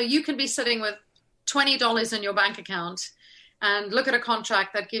in. So you can be sitting with $20 in your bank account and look at a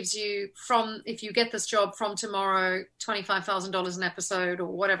contract that gives you if you get this job from tomorrow, $25,000 an episode or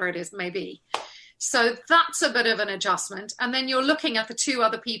whatever it is, maybe. So that's a bit of an adjustment. And then you're looking at the 2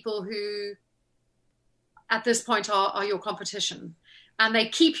 other people who at this point are your competition. And they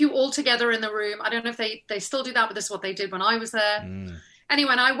keep you all together in the room. I don't know if they still do that, but this is what they did when I was there.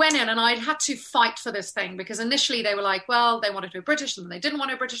 Anyway, and I went in and I had to fight for this thing because initially they were like, well, they wanted her British and then they didn't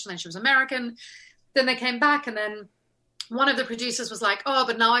want her British and then she was American. Then they came back and then one of the producers was like, oh,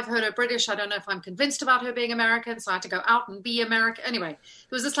 but now I've heard her British. I don't know if I'm convinced about her being American. So I had to go out and be American. Anyway,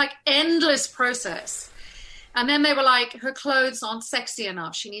 it was this like endless process. And then they were like, her clothes aren't sexy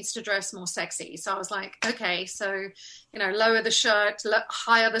enough. She needs to dress more sexy. So I was like, okay, so, lower the shirt,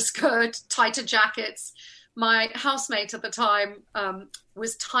 higher the skirt, tighter jackets. My housemate at the time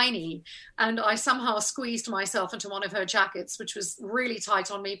was tiny, and I somehow squeezed myself into one of her jackets, which was really tight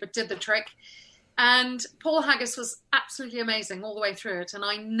on me, but did the trick. And Paul Haggis was absolutely amazing all the way through it. And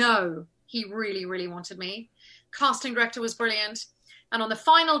I know he really, really wanted me. Casting director was brilliant. And on the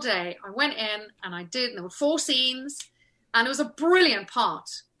final day, I went in and I did, and there were 4 scenes, and it was a brilliant part.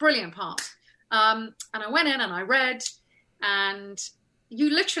 And I went in and I read, and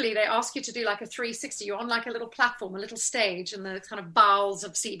they ask you to do like a 360. You're on like a little platform, a little stage in the kind of bowels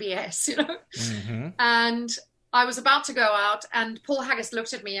of CBS, Mm-hmm. And I was about to go out, and Paul Haggis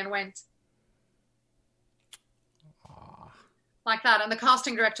looked at me and went, like that. And the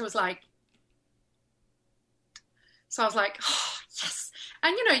casting director was like, so I was like, oh, yes.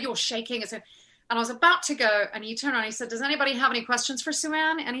 And, you're shaking. And I was about to go, and he turned around and he said, does anybody have any questions for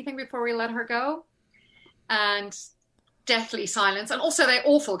Sue-Ann? Anything before we let her go? And deathly silence. And also they're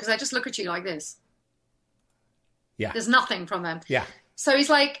awful because they just look at you like this. Yeah. There's nothing from them. Yeah. So he's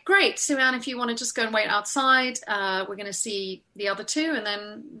like, great, Sue-Ann, if you want to just go and wait outside, we're going to see the other 2, and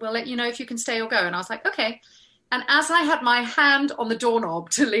then we'll let you know if you can stay or go. And I was like, okay. And as I had my hand on the doorknob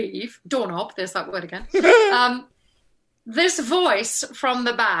to leave, doorknob, there's that word again, this voice from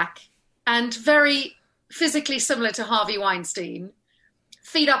the back, and very physically similar to Harvey Weinstein,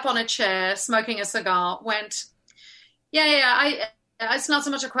 feet up on a chair, smoking a cigar, went, it's not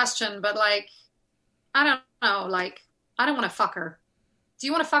so much a question, but like, I don't know, like, I don't want to fuck her. Do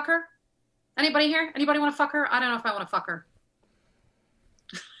you want to fuck her? Anybody here? Anybody want to fuck her? I don't know if I want to fuck her.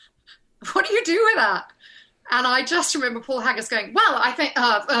 What do you do with that? And I just remember Paul Haggis going, well, I think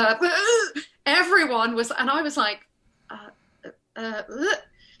everyone was, and I was like,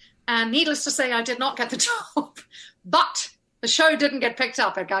 and needless to say, I did not get the job, but the show didn't get picked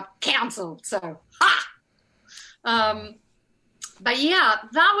up. It got canceled. So, but yeah,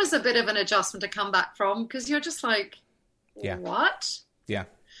 that was a bit of an adjustment to come back from, because you're just like, what? Yeah.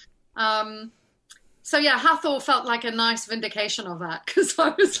 So yeah, Hathor felt like a nice vindication of that, because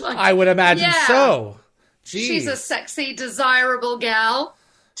I was like, I would imagine so. Jeez. She's a sexy, desirable gal.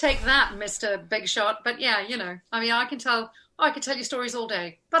 Take that, Mr. Big Shot. But yeah, you know, I mean, I could tell you stories all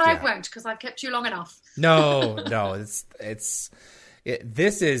day, but I won't, because I've kept you long enough. No, this is. And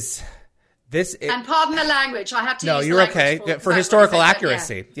pardon the language, I have to. No, use you're okay for historical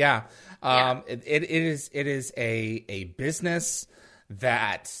accuracy. Yeah. Yeah. It is a business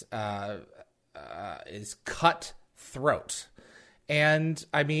that is cutthroat, and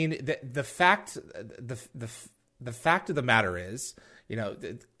I mean the fact of the matter is, you know,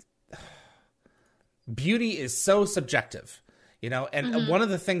 beauty is so subjective, you know, and one of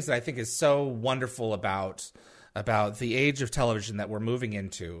the things that I think is so wonderful about the age of television that we're moving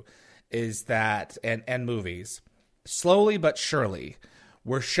into is that, and movies, slowly but surely,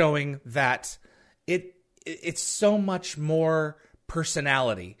 we're showing that it's so much more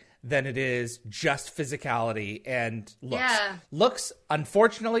personality than it is just physicality and looks. Yeah. Looks,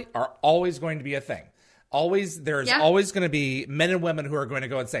 unfortunately, are always going to be a thing. There's always going to be men and women who are going to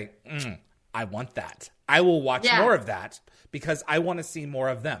go and say, I want that. I will watch more of that because I want to see more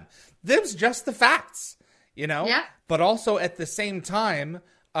of them. Them's just the facts, you know? Yeah. But also at the same time,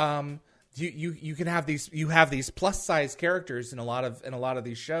 you can have these plus size characters in a lot of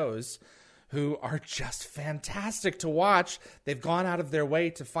these shows who are just fantastic to watch. They've gone out of their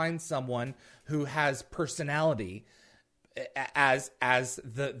way to find someone who has personality as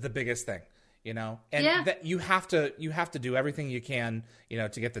the biggest thing, you know, and that you have to do everything you can, you know,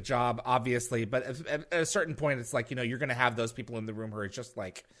 to get the job, obviously. But at a certain point, it's like, you know, you're going to have those people in the room who are just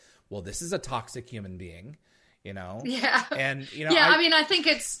like, well, this is a toxic human being, you know? Yeah. And, you know, I mean, I think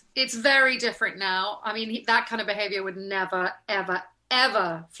it's very different now. I mean, that kind of behavior would never, ever,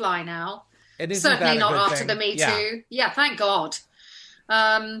 ever fly now. Certainly not after the Me Too. Yeah, thank God.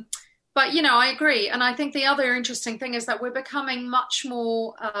 But, you know, I agree. And I think the other interesting thing is that we're becoming much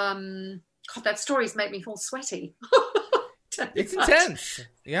more, God, that story's made me feel sweaty. It's intense.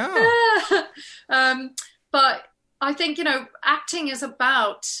 Yeah. But I think, you know, acting is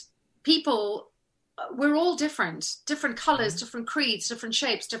about people. We're all different colors, different creeds, different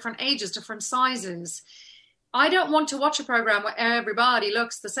shapes, different ages, different sizes. I don't want to watch a program where everybody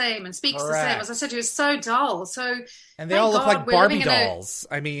looks the same and speaks the same. As I said to you, it's so dull. So, and they all look like Barbie dolls.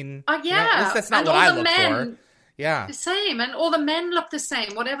 I mean, yeah, you know, at least that's not what I look for. Yeah, the same, and all the men look the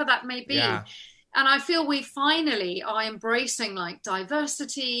same, whatever that may be. Yeah. And I feel we finally are embracing like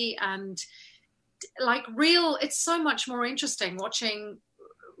diversity and like real. It's so much more interesting watching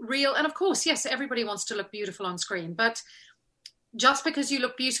real. And of course, yes, everybody wants to look beautiful on screen, but just because you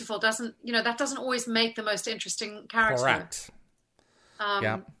look beautiful doesn't always make the most interesting character. Correct.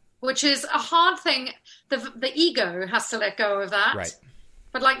 Which is a hard thing. The ego has to let go of that. Right.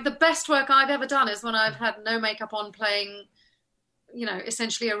 But like the best work I've ever done is when I've had no makeup on, playing, you know,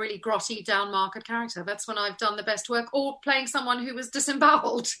 essentially a really grotty down market character. That's when I've done the best work, or playing someone who was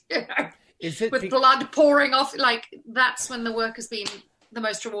disemboweled, you know, with blood pouring off. Like that's when the work has been the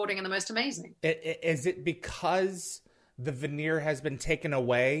most rewarding and the most amazing. Is it because the veneer has been taken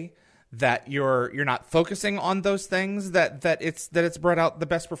away that you're not focusing on those things that it's brought out the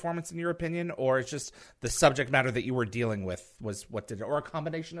best performance in your opinion, or it's just the subject matter that you were dealing with was what did it, or a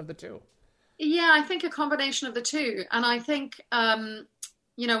combination of the two? Yeah, I think a combination of the two. And I think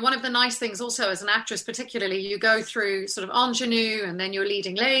you know, one of the nice things also as an actress particularly, you go through sort of ingenue and then you're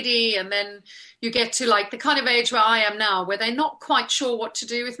leading lady, and then you get to like the kind of age where I am now, where they're not quite sure what to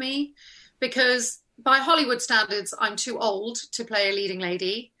do with me, because by Hollywood standards, I'm too old to play a leading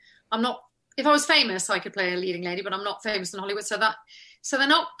lady. I'm not. If I was famous, I could play a leading lady, but I'm not famous in Hollywood, so they're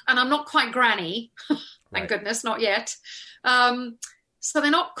not. And I'm not quite granny, thank goodness, not yet. So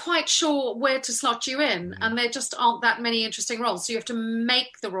they're not quite sure where to slot you in, and there just aren't that many interesting roles. So you have to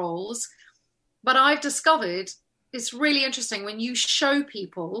make the roles. But I've discovered it's really interesting when you show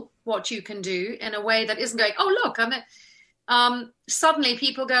people what you can do in a way that isn't going, oh, look, suddenly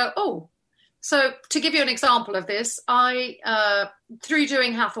people go, oh. So to give you an example of this, through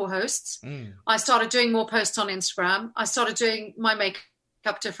doing Hathor Hosts, I started doing more posts on Instagram. I started doing my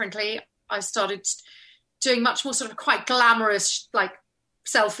makeup differently. I started doing much more sort of quite glamorous, like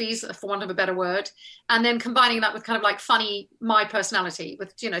selfies, for want of a better word, and then combining that with kind of like funny, my personality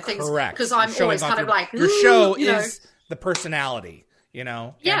with, things. Correct. Because I'm always kind of like, your show is the personality, and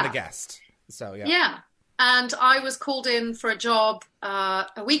the guest. So, yeah. Yeah. And I was called in for a job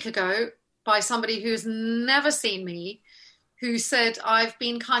a week ago by somebody who's never seen me, who said, I've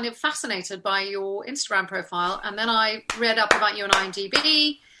been kind of fascinated by your Instagram profile. And then I read up about you on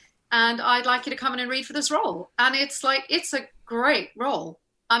IMDb, and I'd like you to come in and read for this role. And it's a great role.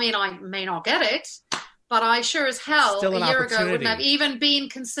 I mean, I may not get it, but I sure as hell a year ago wouldn't have even been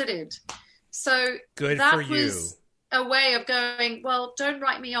considered. So good that for you. Was a way of going, well, don't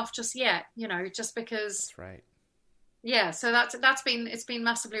write me off just yet, just because. That's right. Yeah, so it's been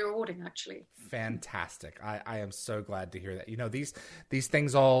massively rewarding, actually. Fantastic. I am so glad to hear that. These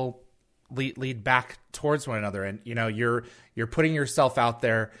things all lead back towards one another, and you're putting yourself out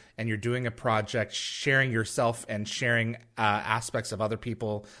there, and you're doing a project, sharing yourself and sharing aspects of other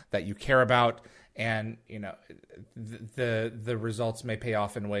people that you care about, and the results may pay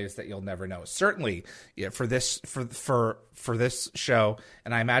off in ways that you'll never know. Certainly, for this show,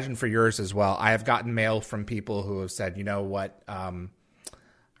 and I imagine for yours as well, I have gotten mail from people who have said, you know what, I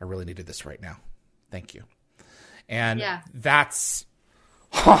really needed this right now. Thank you. And that's,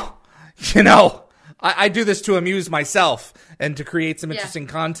 I do this to amuse myself and to create some interesting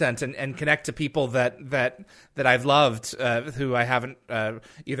content and connect to people that I've loved, who I haven't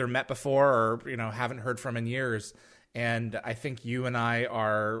either met before or haven't heard from in years. And I think you and I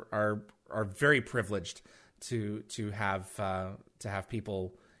are very privileged to have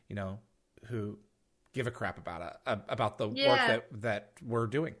people who give a crap about the work that we're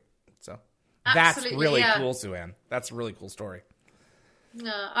doing. So absolutely, that's really cool, Sue-Ann. That's a really cool story.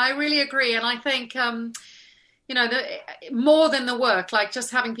 No, I really agree. And I think, more than the work, like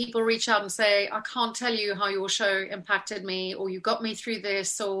just having people reach out and say, I can't tell you how your show impacted me, or you got me through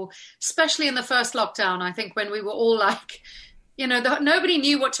this, or especially in the first lockdown, I think when we were all like, nobody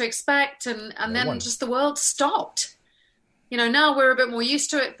knew what to expect. And then just the world stopped. Now we're a bit more used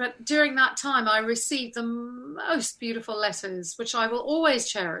to it. But during that time, I received the most beautiful letters, which I will always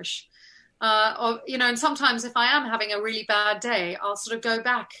cherish. And sometimes if I am having a really bad day, I'll sort of go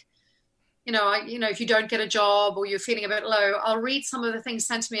back, if you don't get a job or you're feeling a bit low, I'll read some of the things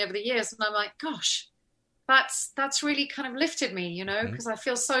sent to me over the years. And I'm like, gosh, that's really kind of lifted me, because I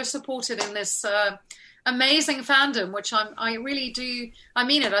feel so supported in this amazing fandom, which I really do. I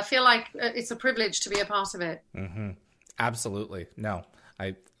mean it. I feel like it's a privilege to be a part of it. Mm-hmm. Absolutely. No,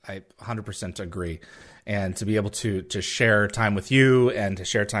 I 100% agree. And to be able to share time with you and to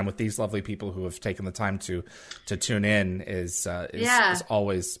share time with these lovely people who have taken the time to tune in is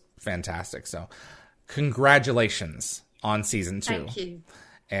always fantastic. So congratulations on season 2. Thank you.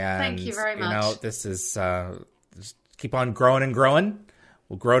 And thank you very much. This is just keep on growing and growing.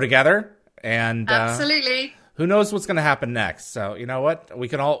 We'll grow together, and absolutely. Who knows what's going to happen next? So you know what? We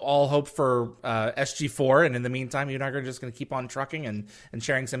can all hope for SG-4, and in the meantime, you and I are just going to keep on trucking and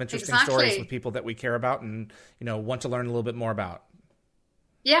sharing some interesting stories with people that we care about and want to learn a little bit more about.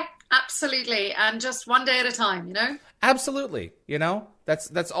 Yeah, absolutely, and just one day at a time. Absolutely.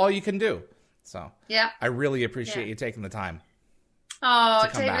 That's all you can do. So yeah, I really appreciate you taking the time. Oh,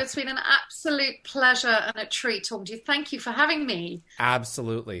 David, it's been an absolute pleasure and a treat talking to you. Thank you for having me.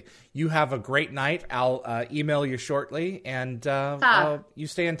 Absolutely. You have a great night. I'll email you shortly, and you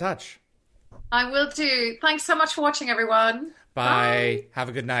stay in touch. I will do. Thanks so much for watching, everyone. Bye. Have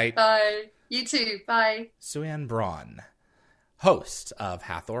a good night. Bye. You too. Bye. Sue-Ann Braun, host of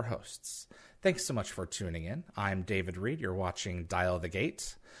Hathor Hosts. Thanks so much for tuning in. I'm David Reed. You're watching Dial the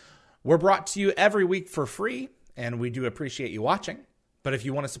Gate. We're brought to you every week for free, and we do appreciate you watching. But if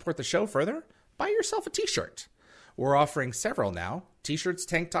you want to support the show further, buy yourself a t-shirt. We're offering several now. T-shirts,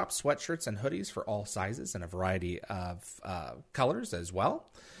 tank tops, sweatshirts, and hoodies for all sizes and a variety of colors as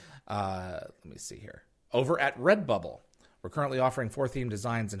well. Let me see here. Over at Redbubble, we're currently offering 4 theme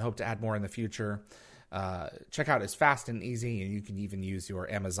designs and hope to add more in the future. Checkout is fast and easy, and you can even use your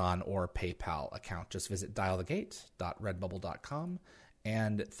Amazon or PayPal account. Just visit dialthegate.redbubble.com,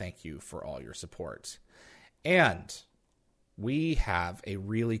 and thank you for all your support. And we have a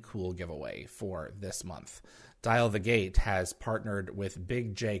really cool giveaway for this month. Dial the Gate has partnered with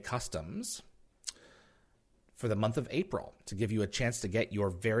Big J Customs for the month of April to give you a chance to get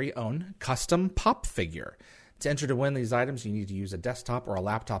your very own custom pop figure. To enter to win these items, you need to use a desktop or a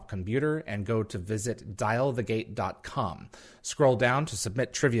laptop computer and go to visit dialthegate.com. Scroll down to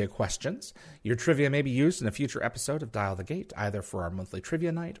submit trivia questions. Your trivia may be used in a future episode of Dial the Gate, either for our monthly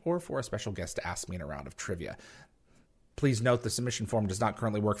trivia night or for a special guest to ask me in a round of trivia. Please note the submission form does not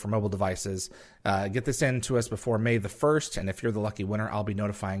currently work for mobile devices. Get this in to us before May the 1st, and if you're the lucky winner, I'll be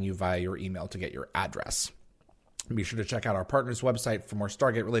notifying you via your email to get your address. Be sure to check out our partner's website for more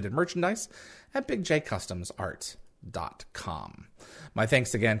Stargate-related merchandise at bigjcustomsart.com. My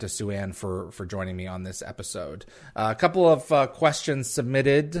thanks again to Sue Ann for joining me on this episode. A couple of questions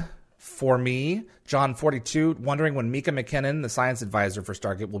submitted for me. John 42, wondering when Mika McKinnon, the science advisor for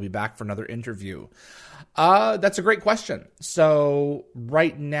Stargate, will be back for another interview. That's a great question. So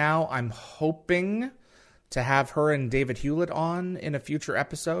right now I'm hoping to have her and David Hewlett on in a future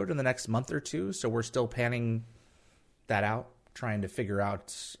episode in the next month or two. So we're still panning that out, trying to figure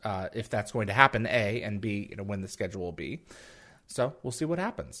out if that's going to happen, A, and B, when the schedule will be. So we'll see what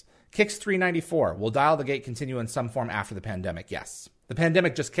happens. Kicks 394. Will Dial the Gate continue in some form after the pandemic? Yes. The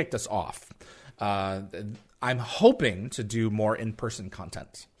pandemic just kicked us off. I'm hoping to do more in-person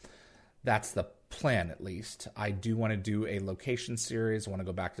content. That's the plan, at least. I do want to do a location series. I want to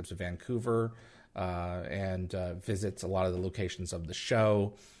go back to Vancouver and visit a lot of the locations of the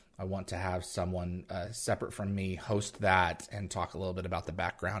show. I want to have someone separate from me host that and talk a little bit about the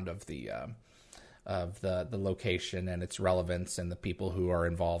background of the location and its relevance and the people who are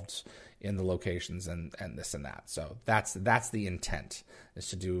involved in the locations and this and that. So that's the intent, is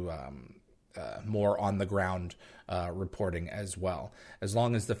to do more on the ground reporting as well, as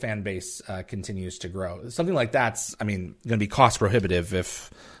long as the fan base continues to grow. Something like that's, going to be cost prohibitive if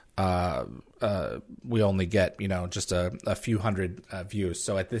we only get, just a few hundred views.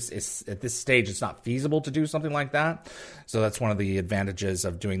 So at this stage, it's not feasible to do something like that. So that's one of the advantages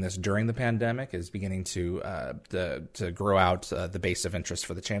of doing this during the pandemic, is beginning to grow out the base of interest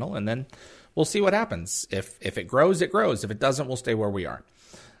for the channel. And then we'll see what happens. If it grows, it grows. If it doesn't, we'll stay where we are.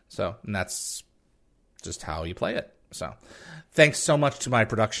 So, and that's just how you play it. So thanks so much to my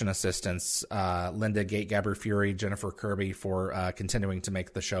production assistants, Linda, Gate, Gabber Fury, Jennifer Kirby, for continuing to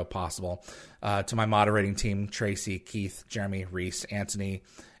make the show possible. To my moderating team, Tracy, Keith, Jeremy, Reese, Anthony,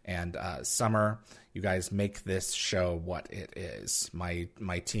 and Summer. You guys make this show what it is. My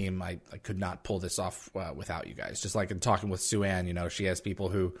team, I could not pull this off without you guys. Just like in talking with Sue Ann, she has people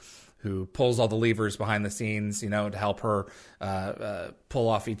who pulls all the levers behind the scenes, to help her pull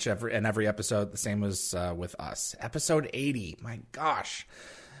off every episode. The same was with us. Episode 80, my gosh.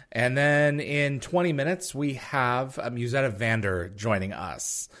 And then in 20 minutes, we have Musetta Vander joining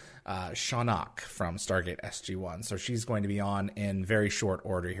us, Shanak from Stargate SG-1. So she's going to be on in very short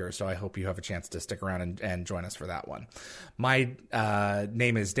order here. So I hope you have a chance to stick around and join us for that one. My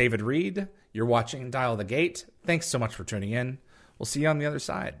name is David Reed. You're watching Dial the Gate. Thanks so much for tuning in. We'll see you on the other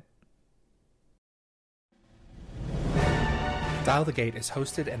side. Dial the Gate is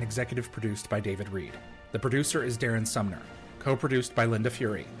hosted and executive produced by David Reed. The producer is Darren Sumner. Co-produced by Linda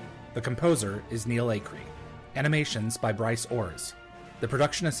Fury. The composer is Neil Acree. Animations by Bryce Orrs. The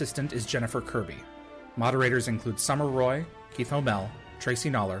production assistant is Jennifer Kirby. Moderators include Summer Roy, Keith Homel,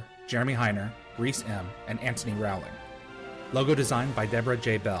 Tracy Noller, Jeremy Heiner, Reese M., and Anthony Rowling. Logo design by Deborah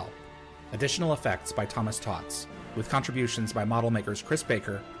J. Bell. Additional effects by Thomas Tots, with contributions by model makers Chris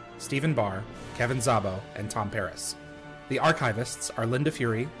Baker, Stephen Barr, Kevin Zabo, and Tom Paris. The archivists are Linda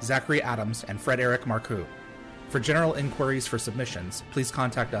Fury, Zachary Adams, and Fred Eric Marcoux. For general inquiries for submissions, please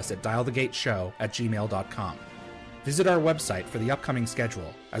contact us at dialthegateshow@gmail.com. Visit our website for the upcoming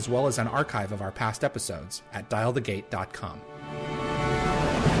schedule, as well as an archive of our past episodes at dialthegate.com.